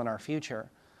happens still in our future.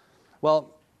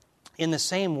 Well, in the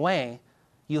same way,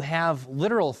 you have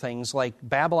literal things like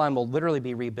Babylon will literally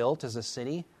be rebuilt as a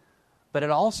city, but it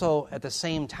also, at the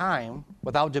same time,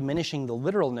 without diminishing the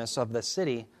literalness of the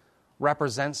city,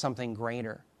 represents something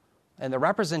greater. And the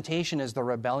representation is the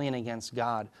rebellion against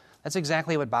God. That's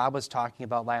exactly what Bob was talking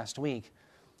about last week.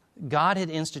 God had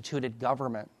instituted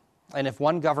government, and if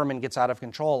one government gets out of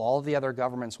control, all the other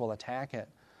governments will attack it.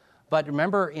 But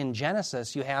remember, in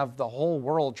Genesis, you have the whole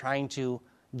world trying to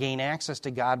gain access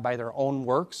to God by their own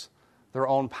works, their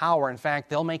own power. In fact,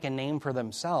 they'll make a name for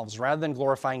themselves. Rather than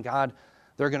glorifying God,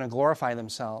 they're going to glorify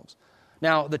themselves.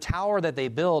 Now, the tower that they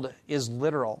build is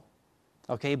literal,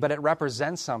 okay, but it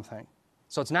represents something.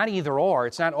 So it's not either or.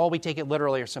 It's not, we take it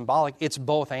literally or symbolic. It's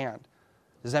both and.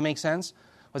 Does that make sense?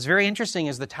 What's very interesting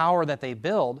is the tower that they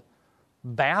build,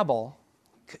 Babel,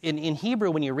 in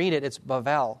Hebrew, when you read it, it's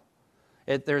Bavel.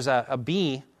 There's a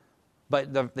B,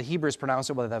 but the Hebrews pronounce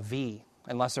it with a V.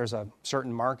 Unless there's a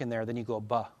certain mark in there, then you go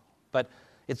ba. But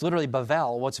It's literally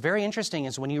Bavel. What's very interesting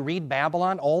is when you read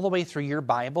Babylon all the way through your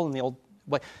Bible in the Old,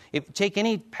 take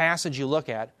any passage you look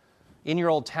at in your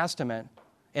Old Testament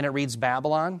and it reads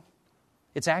Babylon,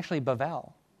 it's actually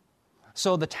Bavel.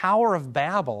 So the Tower of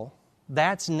Babel,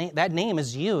 that name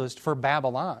is used for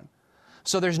Babylon.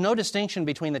 So there's no distinction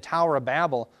between the Tower of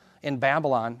Babel and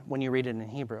Babylon when you read it in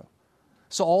Hebrew.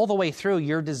 So all the way through,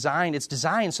 it's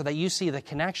designed so that you see the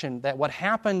connection that what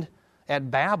happened at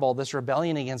Babel, this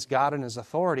rebellion against God and His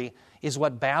authority, is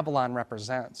what Babylon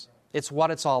represents. It's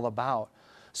what it's all about.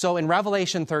 So in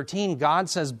Revelation 13, God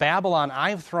says, Babylon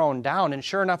I've thrown down. And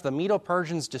sure enough, the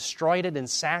Medo-Persians destroyed it and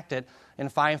sacked it in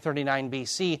 539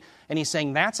 BC. And He's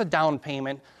saying that's a down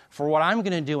payment for what I'm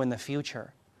going to do in the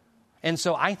future. And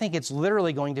so I think it's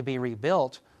literally going to be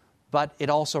rebuilt, but it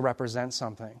also represents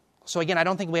something. So again, I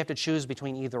don't think we have to choose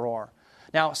between either or.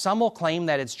 Now, some will claim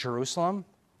that it's Jerusalem,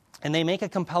 and they make a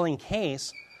compelling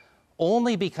case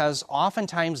only because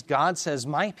oftentimes God says,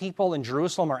 my people in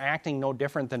Jerusalem are acting no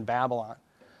different than Babylon.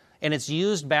 And it's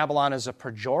used Babylon as a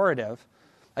pejorative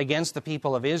against the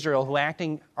people of Israel who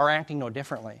are acting no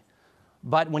differently.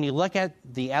 But when you look at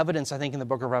the evidence, I think in the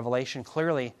book of Revelation,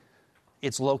 clearly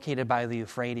it's located by the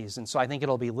Euphrates. And so I think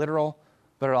it'll be literal,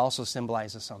 but it also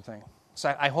symbolizes something.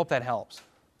 So I hope that helps.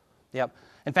 Yep.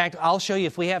 In fact, I'll show you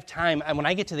if we have time. And when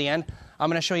I get to the end, I'm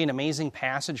going to show you an amazing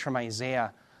passage from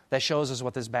Isaiah that shows us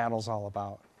what this battle's all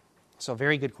about. So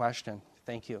very good question.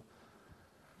 Thank you.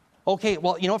 Okay,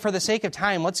 well, for the sake of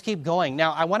time, let's keep going.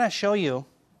 Now, I want to show you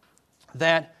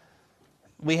that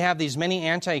we have these many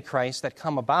antichrists that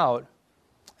come about.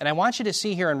 And I want you to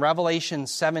see here in Revelation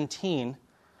 17,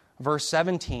 verse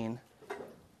 17,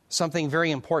 something very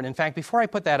important. In fact, before I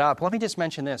put that up, let me just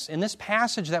mention this. In this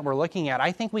passage that we're looking at,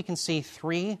 I think we can see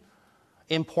three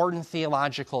important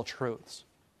theological truths.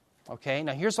 Okay,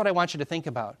 now here's what I want you to think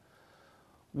about.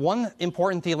 One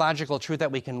important theological truth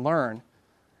that we can learn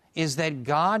is that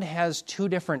God has two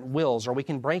different wills, or we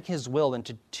can break His will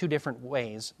into two different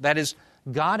ways. That is,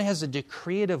 God has a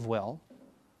decretive will,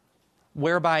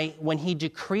 whereby when He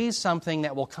decrees something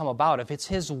that will come about, if it's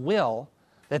His will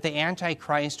that the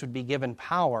Antichrist would be given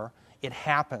power, it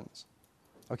happens.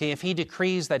 Okay, if He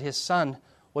decrees that His Son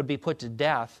would be put to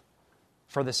death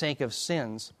for the sake of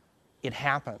sins, it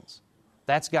happens.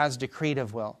 That's God's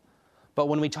decretive will. But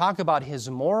when we talk about His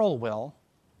moral will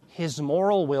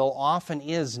often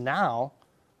is now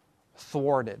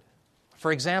thwarted.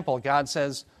 For example, God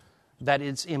says that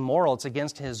it's immoral, it's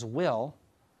against His will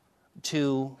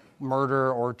to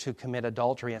murder or to commit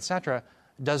adultery, etc.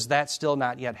 Does that still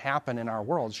not yet happen in our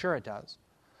world? Sure it does.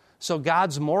 So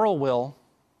God's moral will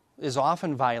is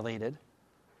often violated,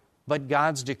 but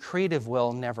God's decretive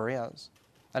will never is.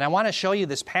 And I want to show you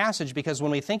this passage because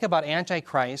when we think about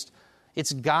Antichrist,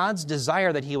 it's God's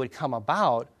desire that he would come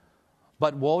about,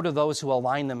 but woe to those who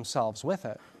align themselves with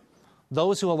it.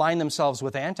 Those who align themselves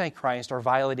with Antichrist are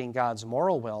violating God's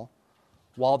moral will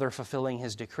while they're fulfilling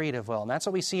His decretive will. And that's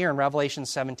what we see here in Revelation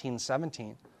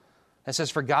 17:17. It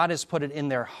says, "For God has put it in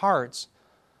their hearts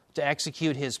to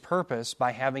execute His purpose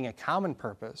by having a common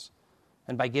purpose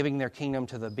and by giving their kingdom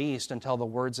to the beast until the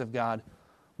words of God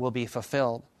will be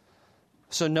fulfilled."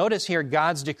 So notice here,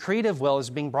 God's decretive will is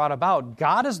being brought about.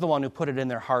 God is the one who put it in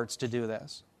their hearts to do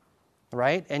this,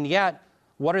 right? And yet,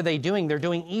 what are they doing? They're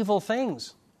doing evil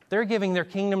things. They're giving their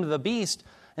kingdom to the beast.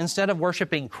 Instead of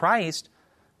worshiping Christ,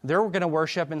 they're going to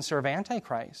worship and serve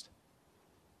Antichrist.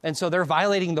 And so they're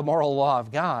violating the moral law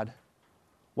of God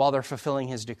while they're fulfilling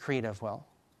His decretive will.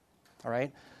 All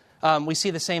right? We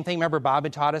see the same thing. Remember, Bob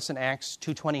had taught us in Acts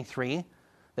 2:23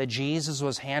 that Jesus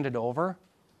was handed over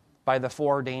by the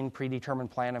foreordained,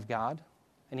 predetermined plan of God,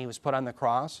 and He was put on the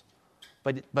cross.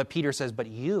 But Peter says, but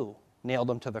you nailed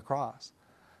Him to the cross.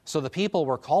 So the people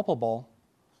were culpable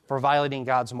for violating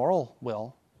God's moral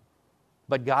will,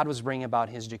 but God was bringing about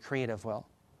His decretive will.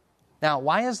 Now,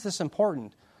 why is this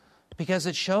important? Because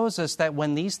it shows us that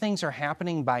when these things are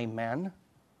happening by men,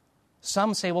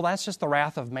 some say, well, that's just the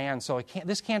wrath of man, so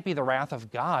this can't be the wrath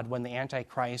of God when the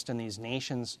Antichrist and these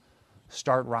nations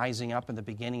start rising up in the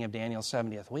beginning of Daniel's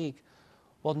 70th week.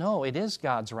 Well, no, it is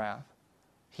God's wrath.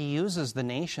 He uses the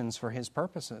nations for His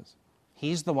purposes.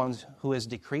 He's the one who has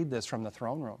decreed this from the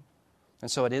throne room.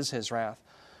 And so it is His wrath.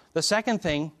 The second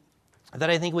thing that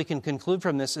I think we can conclude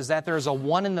from this is that there's a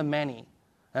one in the many.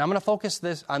 And I'm going to focus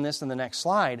on this in the next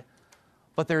slide.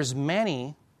 But there's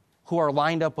many who are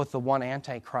lined up with the one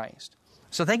Antichrist.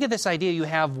 So think of this idea. You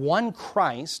have one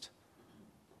Christ,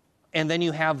 and then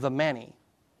you have the many.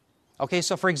 Okay,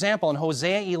 so for example, in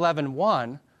Hosea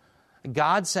 11:1,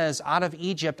 God says, out of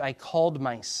Egypt I called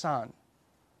my son.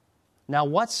 Now,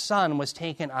 what son was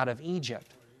taken out of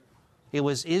Egypt? It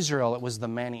was Israel. It was the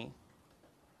many.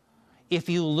 if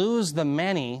you lose the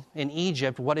many in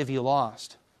Egypt, what have you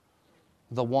lost?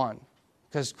 The one.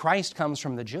 Because Christ comes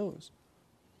from the Jews.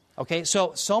 Okay,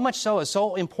 so much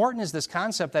so important is this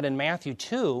concept that in Matthew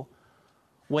 2,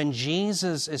 when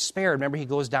Jesus is spared, remember he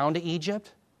goes down to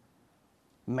Egypt?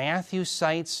 Matthew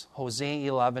cites Hosea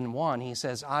 11:1. He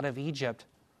says, out of Egypt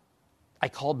I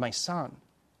called my son.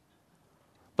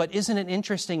 But isn't it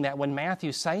interesting that when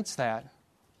Matthew cites that,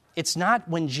 it's not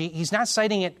when he's not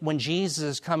citing it when Jesus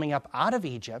is coming up out of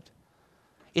Egypt.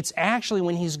 It's actually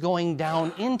when he's going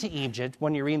down into Egypt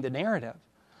when you read the narrative.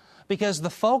 Because the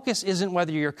focus isn't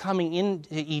whether you're coming into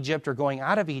Egypt or going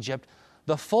out of Egypt.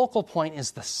 The focal point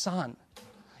is the son.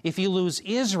 If you lose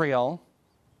Israel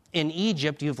in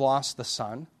Egypt, you've lost the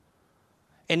son.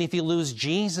 And if you lose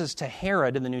Jesus to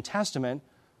Herod in the New Testament,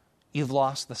 you've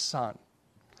lost the son.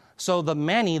 So the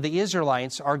many, the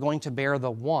Israelites, are going to bear the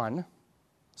one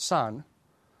son,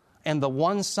 and the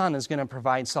one son is going to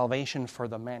provide salvation for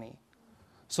the many.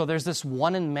 So there's this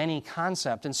one and many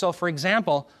concept. And so, for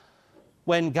example,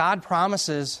 when God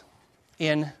promises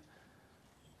in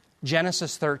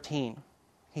Genesis 13,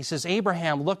 he says,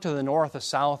 Abraham, look to the north, the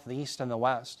south, the east, and the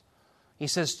west. He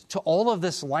says, to all of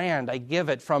this land I give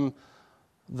it, from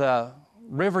the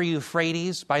river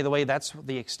Euphrates. By the way, that's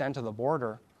the extent of the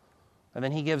border. And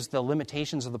then he gives the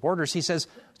limitations of the borders. He says,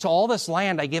 to all this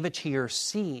land I give it to your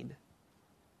seed.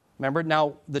 Remember,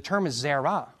 now the term is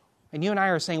zerah. And you and I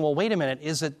are saying, well, wait a minute,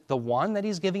 is it the one that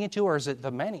he's giving it to, or is it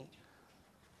the many?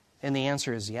 And the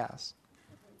answer is yes.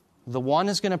 The one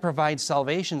is going to provide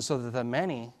salvation so that the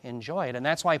many enjoy it. And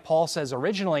that's why Paul says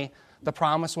originally the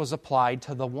promise was applied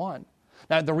to the one.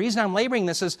 Now, the reason I'm laboring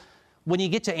this is when you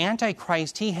get to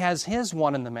Antichrist, he has his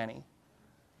one and the many.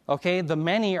 Okay, the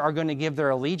many are going to give their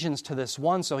allegiance to this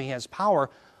one, so he has power.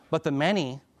 But the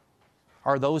many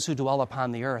are those who dwell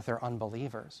upon the earth. They're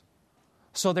unbelievers.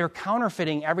 So they're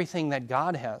counterfeiting everything that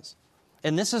God has.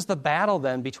 And this is the battle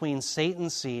then between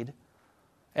Satan's seed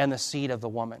and the seed of the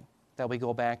woman that we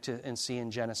go back to and see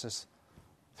in Genesis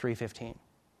 3:15.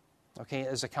 Okay,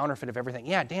 as a counterfeit of everything.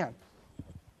 Yeah, Dan.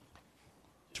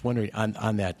 Just wondering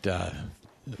on that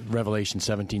Revelation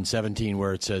 17:17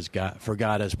 where it says, "For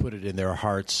God has put it in their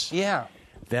hearts." Yeah.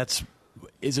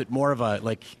 Is it more of a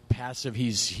like passive?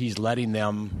 He's letting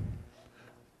them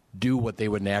do what they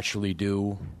would naturally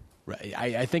do.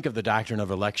 I think of the doctrine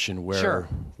of election where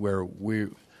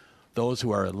those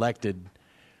who are elected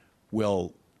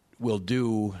will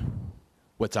do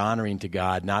what's honoring to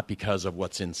God, not because of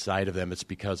what's inside of them. It's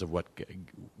because of what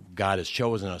God has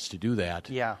chosen us to do that.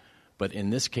 Yeah. But in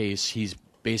this case, he's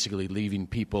basically leaving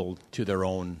people to their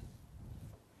own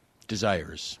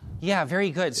desires. Yeah,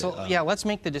 very good. So, let's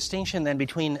make the distinction then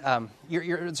between,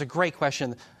 it's a great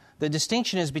question. The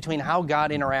distinction is between how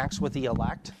God interacts with the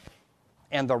elect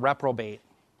and the reprobate.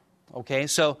 Okay,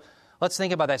 so let's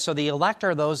think about that. So the elect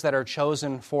are those that are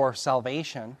chosen for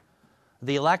salvation.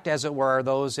 The elect, as it were, are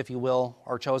those, if you will,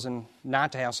 are chosen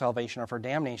not to have salvation or for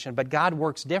damnation. But God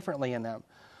works differently in them.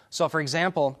 So, for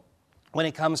example, when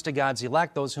it comes to God's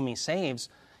elect, those whom he saves,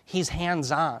 he's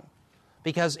hands-on.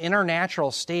 Because in our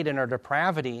natural state, in our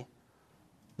depravity,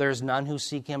 there's none who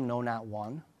seek him, no, not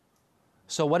one.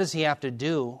 So what does he have to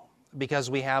do because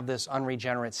we have this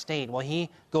unregenerate state? Well, he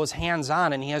goes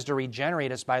hands-on, and he has to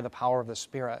regenerate us by the power of the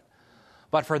Spirit.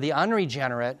 But for the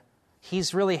unregenerate,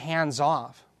 he's really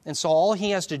hands-off. And so all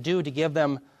he has to do to give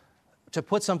them, to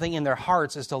put something in their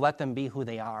hearts is to let them be who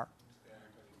they are.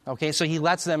 Okay, so he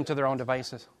lets them to their own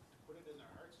devices.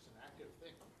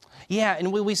 Yeah,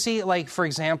 and we see, like, for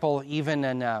example, even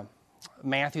in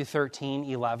Matthew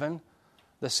 13:11,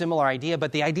 the similar idea.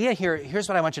 But the idea here, here's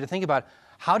what I want you to think about.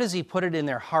 How does he put it in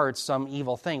their hearts, some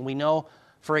evil thing? We know,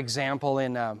 for example,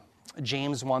 in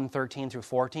James 1:13 through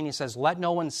 14, he says, let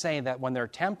no one say that when they're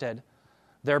tempted,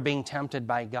 they're being tempted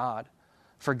by God.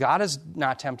 For God is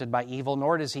not tempted by evil,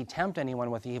 nor does he tempt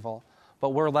anyone with evil, but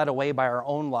we're led away by our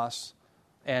own lusts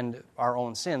and our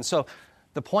own sins. So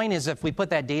the point is, if we put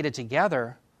that data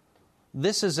together,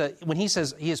 this is when he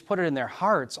says he has put it in their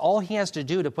hearts, all he has to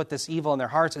do to put this evil in their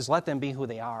hearts is let them be who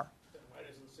they are. Why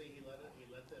doesn't it say he let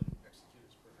them execute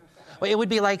his purpose? Well, it would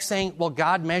be like saying, well,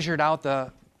 God measured out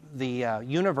the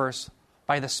universe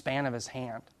by the span of his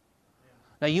hand.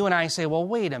 Now, you and I say, well,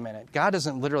 wait a minute. God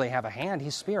doesn't literally have a hand.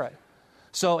 He's spirit.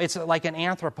 So it's like an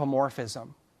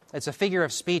anthropomorphism. It's a figure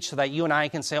of speech so that you and I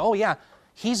can say, oh, yeah,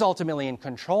 he's ultimately in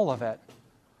control of it.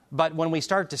 But when we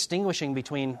start distinguishing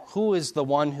between who is the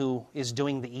one who is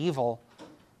doing the evil,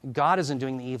 God isn't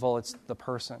doing the evil, it's the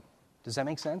person. Does that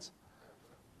make sense?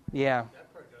 Yeah.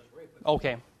 That part does, right.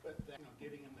 Okay. But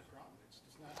giving him the crown, it's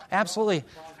not. Absolutely. The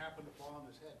crown happened to fall on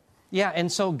his head. Yeah,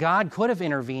 and so God could have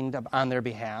intervened on their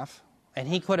behalf, and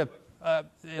he could have.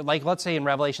 like let's say in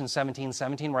Revelation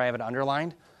 17:17, where I have it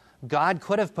underlined, God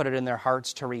could have put it in their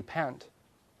hearts to repent,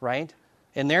 right?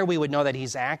 And there we would know that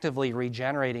he's actively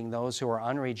regenerating those who are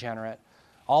unregenerate.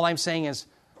 All I'm saying is,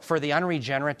 for the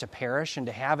unregenerate to perish and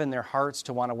to have in their hearts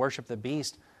to want to worship the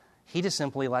beast, he just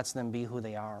simply lets them be who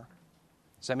they are.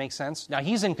 Does that make sense? Now,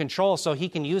 he's in control, so he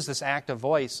can use this active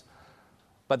voice,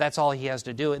 but that's all he has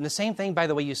to do. And the same thing, by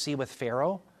the way, you see with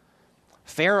Pharaoh.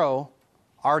 Pharaoh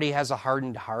already has a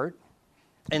hardened heart,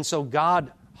 and so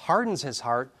God hardens his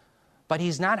heart, but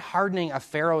he's not hardening a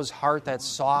Pharaoh's heart that's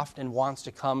soft and wants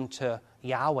to come to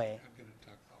Yahweh.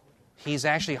 He's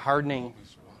actually hardening...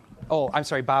 Oh, I'm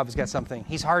sorry, Bob's got something.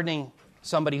 He's hardening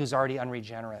somebody who's already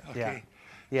unregenerate. Okay.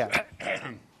 Yeah.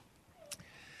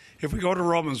 If we go to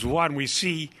Romans 1, we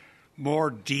see more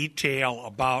detail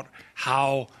about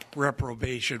how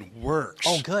reprobation works.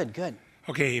 Oh, good.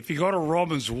 Okay, if you go to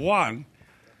Romans 1,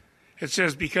 it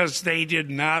says, because they did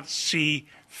not see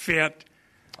fit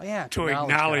to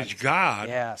acknowledge God,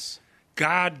 yes,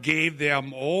 God gave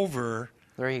them over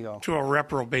there you go. to a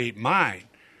reprobate mind.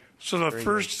 So the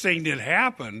first thing that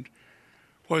happened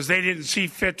was they didn't see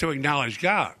fit to acknowledge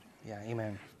God. Yeah,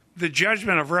 amen. The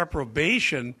judgment of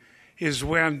reprobation is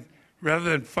when,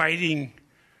 rather than fighting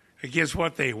against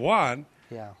what they want,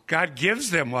 God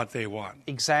gives them what they want.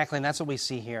 Exactly, and that's what we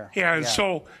see here. Yeah, and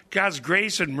so God's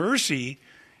grace and mercy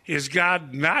is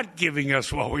God not giving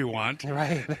us what we want.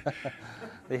 Right.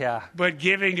 Yeah. But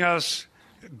giving us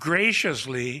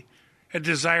graciously a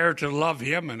desire to love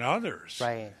him and others.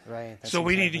 Right. That's so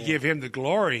we need to give him the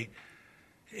glory.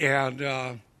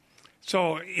 And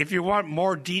so if you want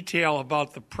more detail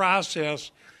about the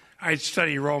process, I'd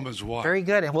study Romans 1. Very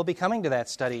good, and we'll be coming to that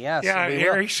study, yes. Yeah,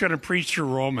 Eric's going to preach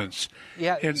through Romans.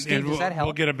 Yeah, and, Steve, and does that help?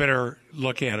 We'll get a better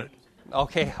look at it.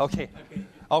 Okay,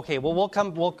 well, we'll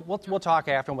talk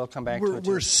after, and we'll come back to it.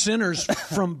 We're sinners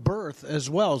from birth as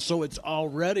well, so it's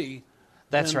already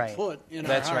That's been right. put in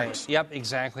That's our right. hearts. Yep,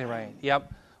 exactly right.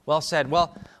 Yep. Well said.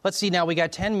 Well, let's see now. We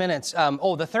got 10 minutes.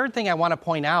 The third thing I want to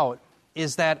point out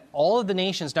is that all of the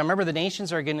nations, now remember the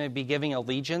nations are going to be giving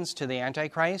allegiance to the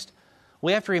Antichrist.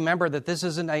 We have to remember that this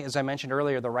isn't, as I mentioned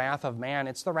earlier, the wrath of man.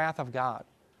 It's the wrath of God.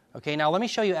 Okay, now let me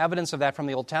show you evidence of that from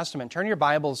the Old Testament. Turn your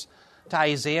Bibles to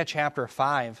Isaiah chapter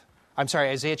 10,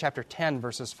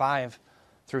 verses 5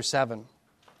 through 7.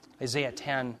 Isaiah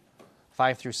 10,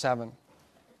 5 through 7.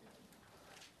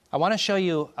 I want to show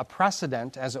you a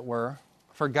precedent, as it were,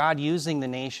 for God using the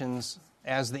nations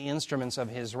as the instruments of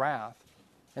his wrath.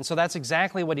 And so that's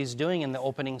exactly what he's doing in the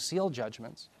opening seal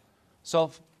judgments.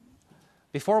 So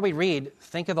before we read,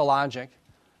 think of the logic.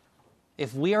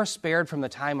 If we are spared from the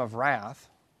time of wrath,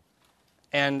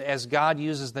 and as God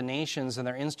uses the nations and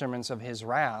their instruments of his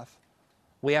wrath,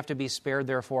 we have to be spared,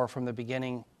 therefore, from the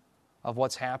beginning of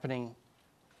what's happening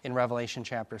in Revelation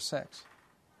chapter 6.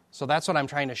 So that's what I'm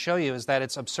trying to show you, is that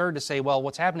it's absurd to say, well,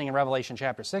 what's happening in Revelation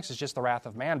chapter 6 is just the wrath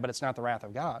of man, but it's not the wrath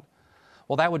of God.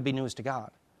 Well, that would be news to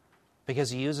God,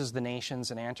 because he uses the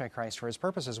nations and Antichrist for his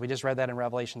purposes. We just read that in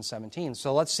Revelation 17.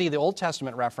 So let's see the Old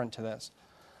Testament referent to this.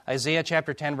 Isaiah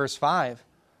chapter 10, verse 5.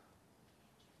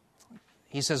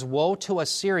 He says, "Woe to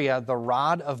Assyria, the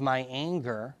rod of my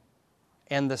anger,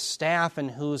 and the staff in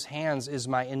whose hands is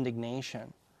my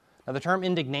indignation." Now the term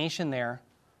indignation there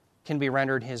can be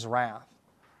rendered his wrath.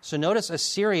 So notice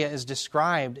Assyria is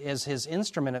described as his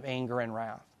instrument of anger and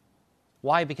wrath.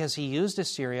 Why? Because he used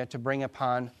Assyria to bring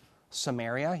upon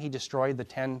Samaria. He destroyed the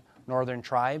 10 northern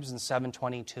tribes in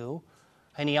 722.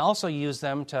 And he also used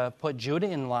them to put Judah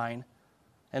in line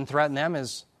and threaten them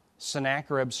as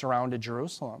Sennacherib surrounded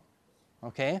Jerusalem.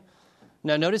 Okay?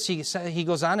 Now notice he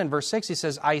goes on in verse 6, he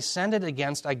says, "I send it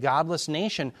against a godless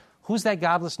nation." Who's that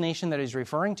godless nation that he's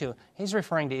referring to? He's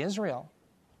referring to Israel.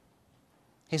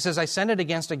 He says, "I send it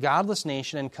against a godless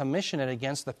nation and commission it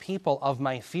against the people of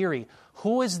my fury."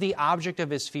 Who is the object of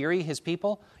his fury, his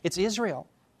people? It's Israel.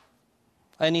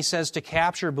 And he says, "To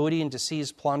capture booty and to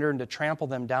seize plunder and to trample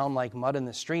them down like mud in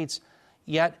the streets.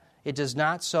 Yet it does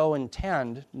not so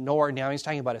intend," nor, now he's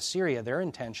talking about Assyria, their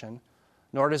intention,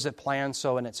 "nor does it plan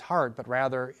so in its heart, but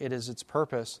rather it is its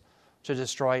purpose to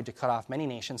destroy, to cut off many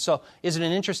nations." So isn't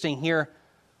it interesting here,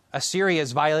 Assyria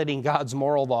is violating God's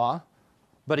moral law,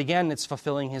 but again, it's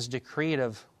fulfilling his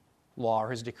decretive law or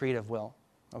his decretive will.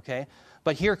 Okay?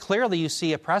 But here clearly you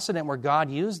see a precedent where God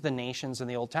used the nations in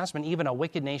the Old Testament, even a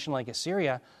wicked nation like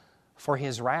Assyria, for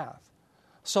his wrath.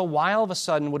 So why all of a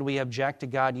sudden would we object to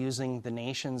God using the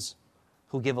nations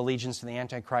who give allegiance to the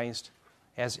Antichrist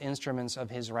as instruments of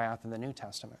his wrath in the New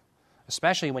Testament?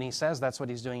 Especially when he says that's what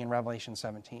he's doing in Revelation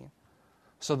 17.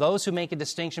 So those who make a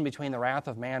distinction between the wrath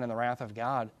of man and the wrath of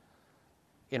God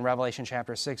in Revelation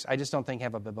chapter 6, I just don't think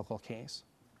have a biblical case.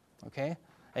 Okay?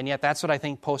 And yet that's what I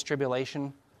think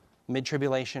post-tribulation,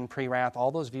 mid-tribulation, pre-wrath,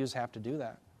 all those views have to do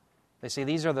that. They say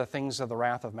these are the things of the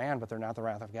wrath of man, but they're not the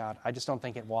wrath of God. I just don't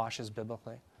think it washes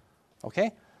biblically. Okay?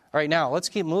 All right, now let's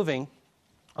keep moving.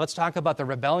 Let's talk about the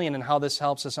rebellion and how this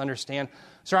helps us understand.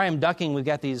 Sorry, I'm ducking. We've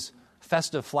got these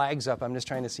festive flags up. I'm just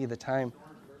trying to see the time.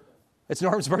 It's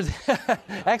Norm's birthday.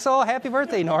 XO, happy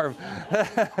birthday, Norm.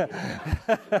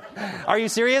 Are you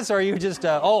serious, or are you just,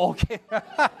 okay.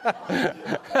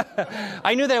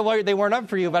 I knew they weren't up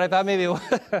for you, but I thought maybe,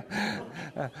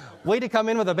 way to come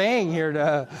in with a bang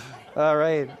here. All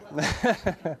right.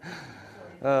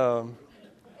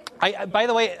 By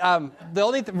the way, the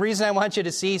only reason I want you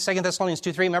to see 2 Thessalonians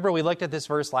 2:3, remember we looked at this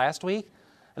verse last week?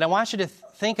 And I want you to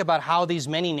think about how these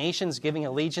many nations giving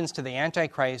allegiance to the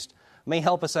Antichrist may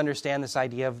help us understand this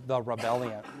idea of the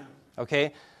rebellion.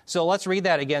 Okay? So let's read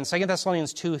that again. 2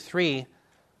 Thessalonians 2:3,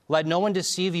 let no one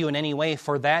deceive you in any way,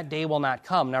 for that day will not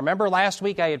come. Now remember last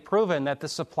week I had proven that the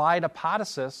supplied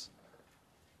apodosis,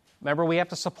 remember we have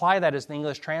to supply that as the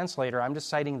English translator. I'm just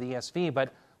citing the ESV,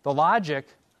 but the logic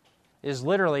is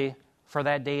literally, for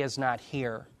that day is not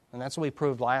here. And that's what we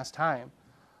proved last time.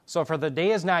 So for the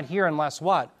day is not here unless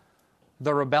what?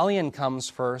 The rebellion comes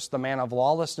first, the man of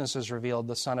lawlessness is revealed,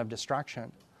 the son of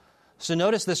destruction. So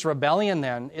notice this rebellion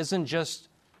then isn't just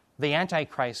the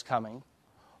Antichrist coming,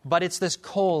 but it's this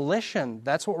coalition,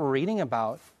 that's what we're reading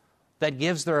about, that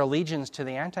gives their allegiance to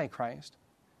the Antichrist.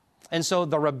 And so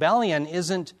the rebellion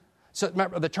isn't, so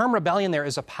remember, the term rebellion there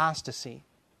is apostasy.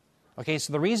 Okay,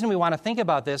 so the reason we want to think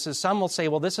about this is some will say,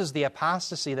 well, this is the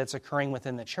apostasy that's occurring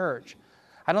within the church.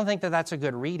 I don't think that that's a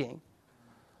good reading.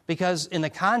 Because in the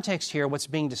context here, what's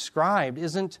being described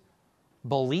isn't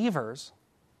believers,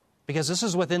 because this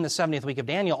is within the 70th week of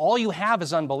Daniel. All you have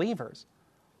is unbelievers.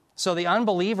 So the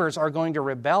unbelievers are going to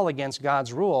rebel against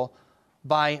God's rule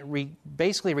by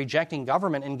basically rejecting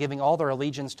government and giving all their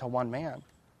allegiance to one man.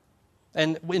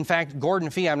 And in fact, Gordon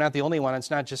Fee, I'm not the only one,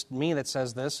 it's not just me that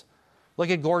says this. Look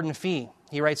at Gordon Fee.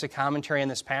 He writes a commentary on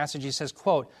this passage. He says,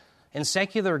 quote, in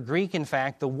secular Greek, in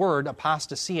fact, the word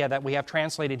apostasia that we have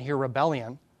translated here,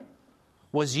 rebellion,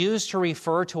 was used to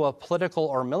refer to a political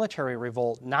or military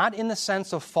revolt, not in the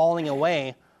sense of falling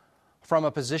away from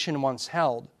a position once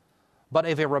held, but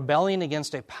of a rebellion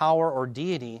against a power or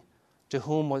deity to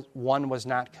whom one was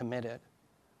not committed.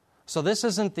 So this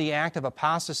isn't the act of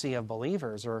apostasy of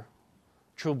believers, or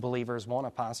true believers won't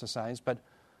apostatize, but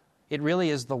it really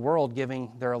is the world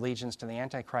giving their allegiance to the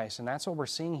Antichrist, and that's what we're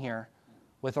seeing here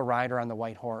with a rider on the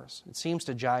white horse. It seems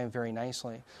to jive very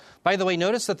nicely. By the way,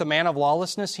 notice that the man of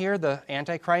lawlessness here, the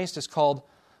Antichrist, is called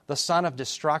the son of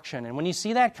destruction. And when you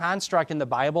see that construct in the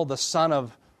Bible, the son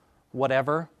of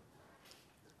whatever,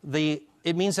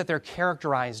 it means that they're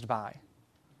characterized by.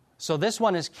 So this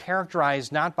one is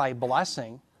characterized not by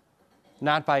blessing,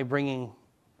 not by bringing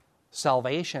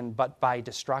salvation, but by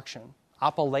destruction.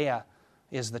 Apolleia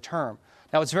is the term.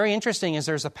 Now what's very interesting is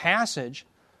there's a passage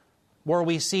where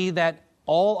we see that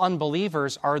all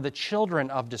unbelievers are the children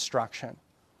of destruction.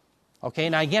 Okay,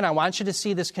 now again, I want you to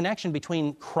see this connection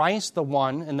between Christ, the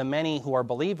one, and the many who are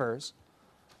believers,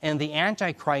 and the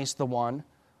Antichrist, the one,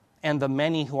 and the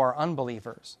many who are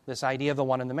unbelievers. This idea of the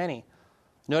one and the many.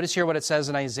 Notice here what it says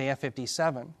in Isaiah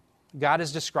 57. God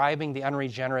is describing the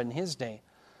unregenerate in his day.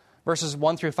 Verses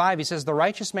 1 through 5, he says, the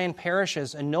righteous man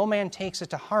perishes, and no man takes it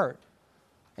to heart.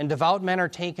 And devout men are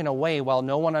taken away while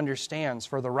no one understands.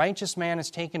 For the righteous man is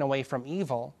taken away from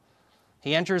evil.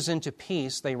 He enters into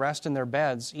peace. They rest in their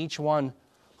beds, each one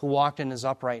who walked in his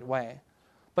upright way.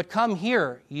 But come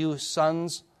here, you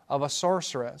sons of a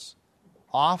sorceress,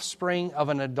 offspring of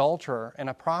an adulterer and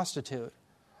a prostitute.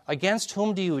 Against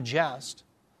whom do you jest?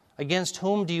 Against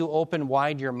whom do you open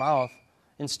wide your mouth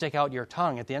and stick out your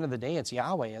tongue? At the end of the day, it's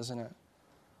Yahweh, isn't it?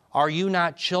 Are you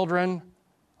not children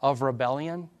of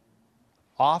rebellion?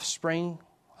 Offspring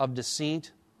of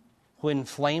deceit, who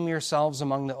inflame yourselves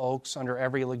among the oaks under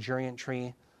every luxuriant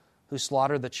tree, who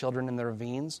slaughter the children in the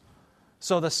ravines.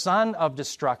 So the son of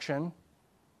destruction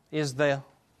is the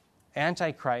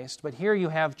Antichrist, but here you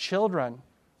have children,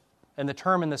 and the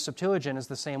term in the Septuagint is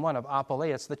the same one, of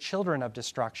apolleia. It's the children of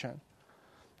destruction.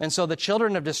 And so the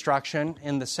children of destruction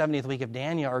in the 70th week of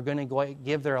Daniel are going to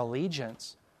give their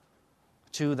allegiance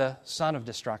to the son of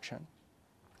destruction.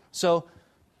 So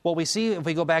what we see, if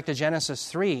we go back to Genesis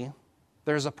 3,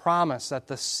 there's a promise that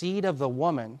the seed of the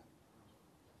woman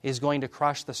is going to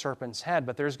crush the serpent's head,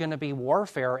 but there's going to be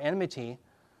warfare or enmity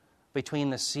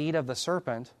between the seed of the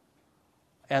serpent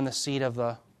and the seed of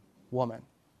the woman.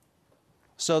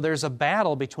 So there's a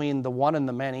battle between the one and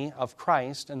the many of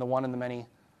Christ and the one and the many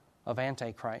of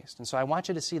Antichrist. And so I want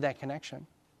you to see that connection.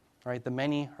 Right? The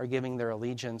many are giving their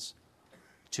allegiance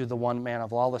to the one man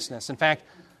of lawlessness. In fact,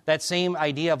 that same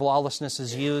idea of lawlessness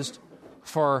is used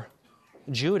for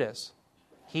Judas.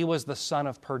 He was the son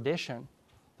of perdition,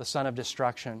 the son of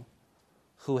destruction,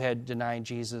 who had denied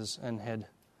Jesus and had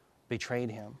betrayed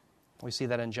him. We see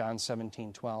that in John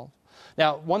 17:12.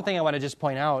 Now, one thing I want to just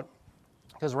point out,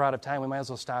 because we're out of time, we might as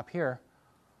well stop here.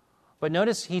 But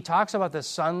notice he talks about the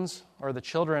sons or the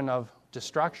children of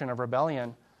destruction, of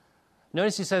rebellion.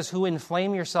 Notice he says, who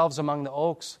inflame yourselves among the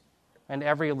oaks and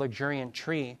every luxuriant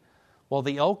tree. Well,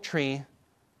 the oak tree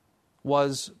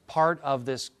was part of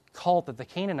this cult that the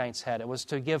Canaanites had. It was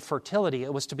to give fertility.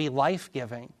 It was to be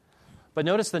life-giving. But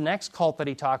notice the next cult that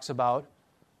he talks about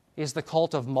is the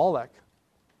cult of Moloch.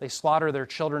 They slaughter their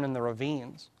children in the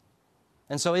ravines.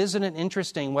 And so isn't it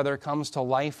interesting, whether it comes to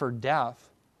life or death,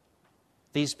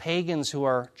 these pagans who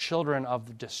are children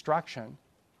of destruction,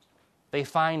 they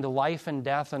find life and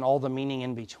death and all the meaning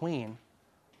in between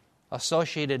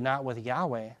associated not with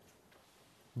Yahweh,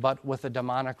 but with the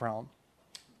demonic realm,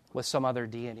 with some other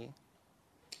deity.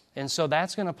 And so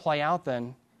that's going to play out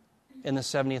then in the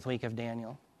 70th week of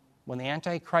Daniel. When the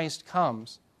Antichrist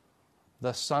comes,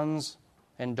 the sons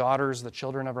and daughters, the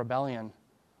children of rebellion,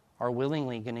 are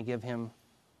willingly going to give him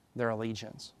their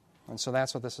allegiance. And so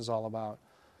that's what this is all about.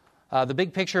 The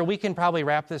big picture, we can probably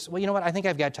wrap this. Well, you know what? I think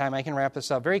I've got time. I can wrap this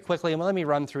up very quickly. And let me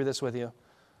run through this with you.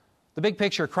 The big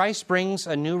picture, Christ brings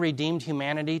a new redeemed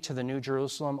humanity to the New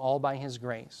Jerusalem all by his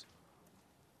grace.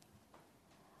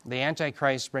 The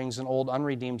Antichrist brings an old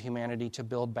unredeemed humanity to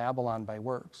build Babylon by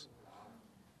works.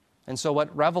 And so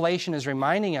what Revelation is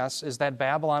reminding us is that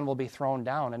Babylon will be thrown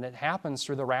down. And it happens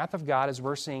through the wrath of God, as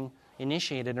we're seeing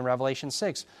initiated in Revelation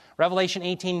 6. Revelation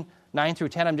 18, 9 through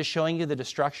 10, I'm just showing you the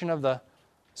destruction of the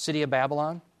city of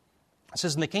Babylon. It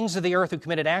says, and the kings of the earth who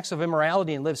committed acts of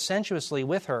immorality and lived sensuously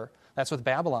with her, that's with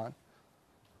Babylon,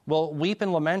 will weep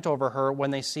and lament over her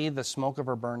when they see the smoke of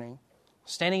her burning,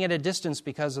 standing at a distance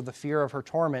because of the fear of her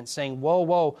torment, saying, woe,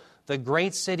 woe, the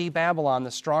great city Babylon,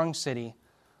 the strong city,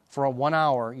 for 1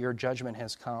 hour your judgment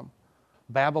has come.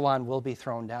 Babylon will be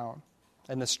thrown down.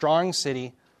 And the strong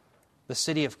city, the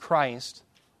city of Christ,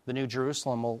 the New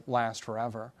Jerusalem, will last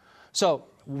forever. So,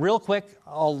 real quick,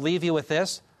 I'll leave you with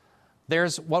this.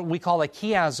 There's what we call a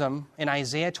chiasm in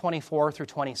Isaiah 24 through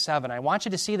 27. I want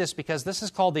you to see this because this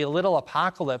is called the little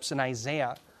apocalypse in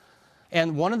Isaiah.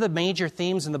 And one of the major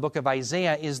themes in the book of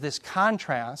Isaiah is this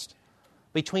contrast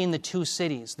between the two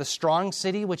cities. The strong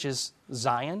city, which is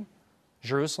Zion,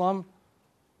 Jerusalem,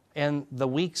 and the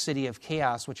weak city of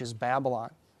chaos, which is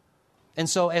Babylon. And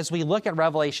so as we look at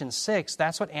Revelation 6,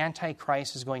 that's what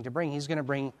Antichrist is going to bring. He's going to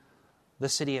bring the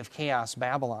city of chaos,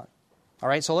 Babylon. All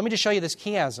right, so let me just show you this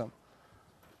chiasm.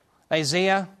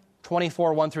 Isaiah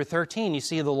 24, 1 through 13, you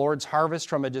see the Lord's harvest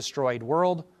from a destroyed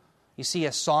world. You see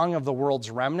a song of the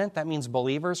world's remnant. That means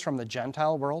believers from the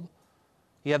Gentile world.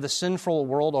 You have the sinful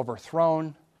world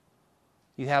overthrown.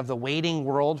 You have the waiting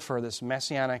world for this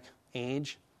messianic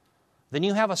age. Then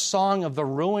you have a song of the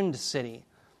ruined city.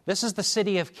 This is the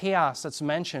city of chaos that's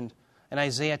mentioned in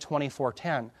Isaiah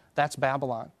 24:10. That's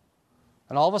Babylon.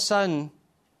 And all of a sudden,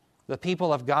 the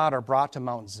people of God are brought to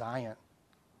Mount Zion,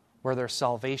 where there's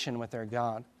salvation with their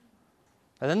God.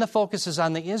 And then the focus is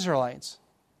on the Israelites.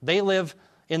 They live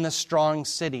in the strong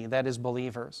city, that is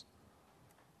believers.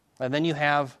 And then you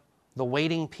have the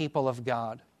waiting people of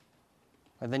God.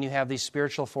 And then you have these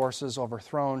spiritual forces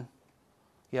overthrown.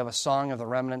 You have a song of the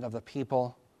remnant of the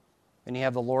people. And you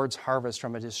have the Lord's harvest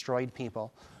from a destroyed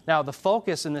people. Now, the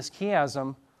focus in this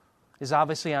chiasm is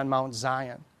obviously on Mount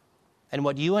Zion. And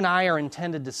what you and I are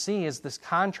intended to see is this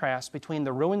contrast between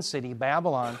the ruined city,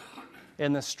 Babylon,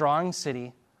 and the strong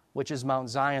city, which is Mount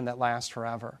Zion that lasts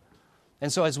forever.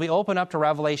 And so as we open up to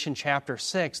Revelation chapter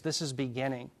 6, this is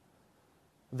beginning.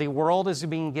 The world is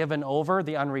being given over,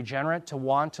 the unregenerate, to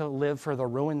want to live for the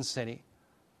ruined city.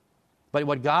 But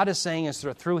what God is saying is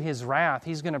that through his wrath,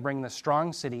 he's going to bring the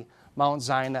strong city, Mount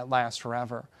Zion, that lasts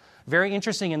forever. Very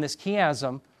interesting in this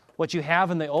chiasm, what you have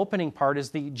in the opening part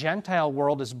is the Gentile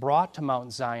world is brought to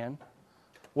Mount Zion,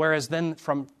 whereas then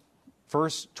from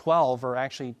verse 12, or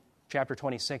actually chapter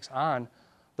 26 on,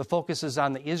 the focus is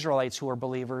on the Israelites who are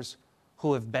believers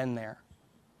who have been there.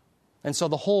 And so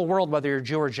the whole world, whether you're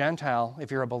Jew or Gentile, if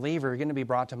you're a believer, you're going to be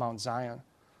brought to Mount Zion.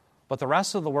 But the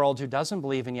rest of the world who doesn't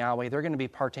believe in Yahweh, they're going to be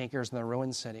partakers in the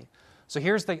ruined city. So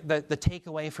here's the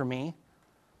takeaway for me,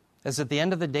 is at the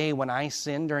end of the day, when I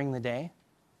sin during the day,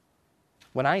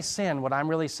 when I sin, what I'm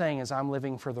really saying is I'm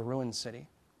living for the ruined city.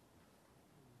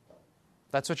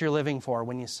 That's what you're living for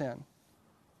when you sin.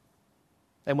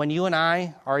 And when you and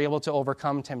I are able to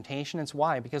overcome temptation, it's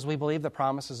why? Because we believe the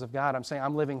promises of God. I'm saying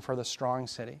I'm living for the strong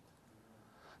city.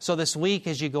 So this week,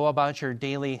 as you go about your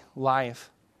daily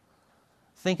life,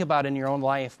 think about in your own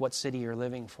life what city you're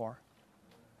living for.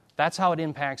 That's how it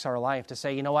impacts our life, to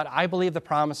say, you know what, I believe the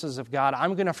promises of God.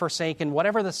 I'm going to forsake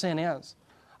whatever the sin is.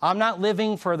 I'm not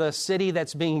living for the city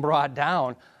that's being brought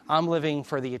down. I'm living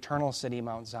for the eternal city,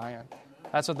 Mount Zion.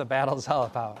 That's what the battle's all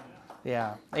about.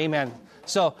 Yeah, amen.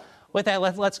 So with that,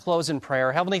 let's close in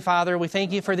prayer. Heavenly Father, we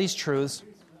thank you for these truths.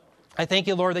 I thank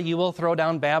you, Lord, that you will throw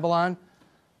down Babylon.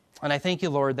 And I thank you,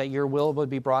 Lord, that your will would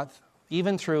be brought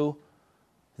even through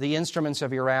the instruments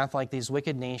of your wrath like these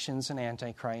wicked nations and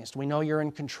Antichrist. We know you're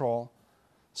in control.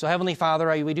 So, Heavenly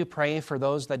Father, we do pray for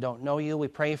those that don't know you. We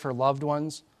pray for loved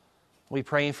ones. We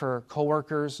pray for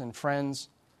coworkers and friends.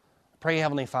 Pray,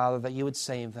 Heavenly Father, that you would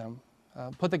save them.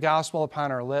 Put the gospel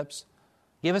upon our lips.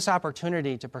 Give us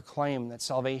opportunity to proclaim that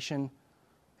salvation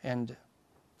and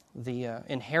the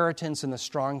inheritance in the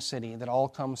strong city, that all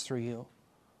comes through you.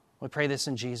 We pray this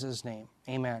in Jesus' name.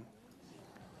 Amen.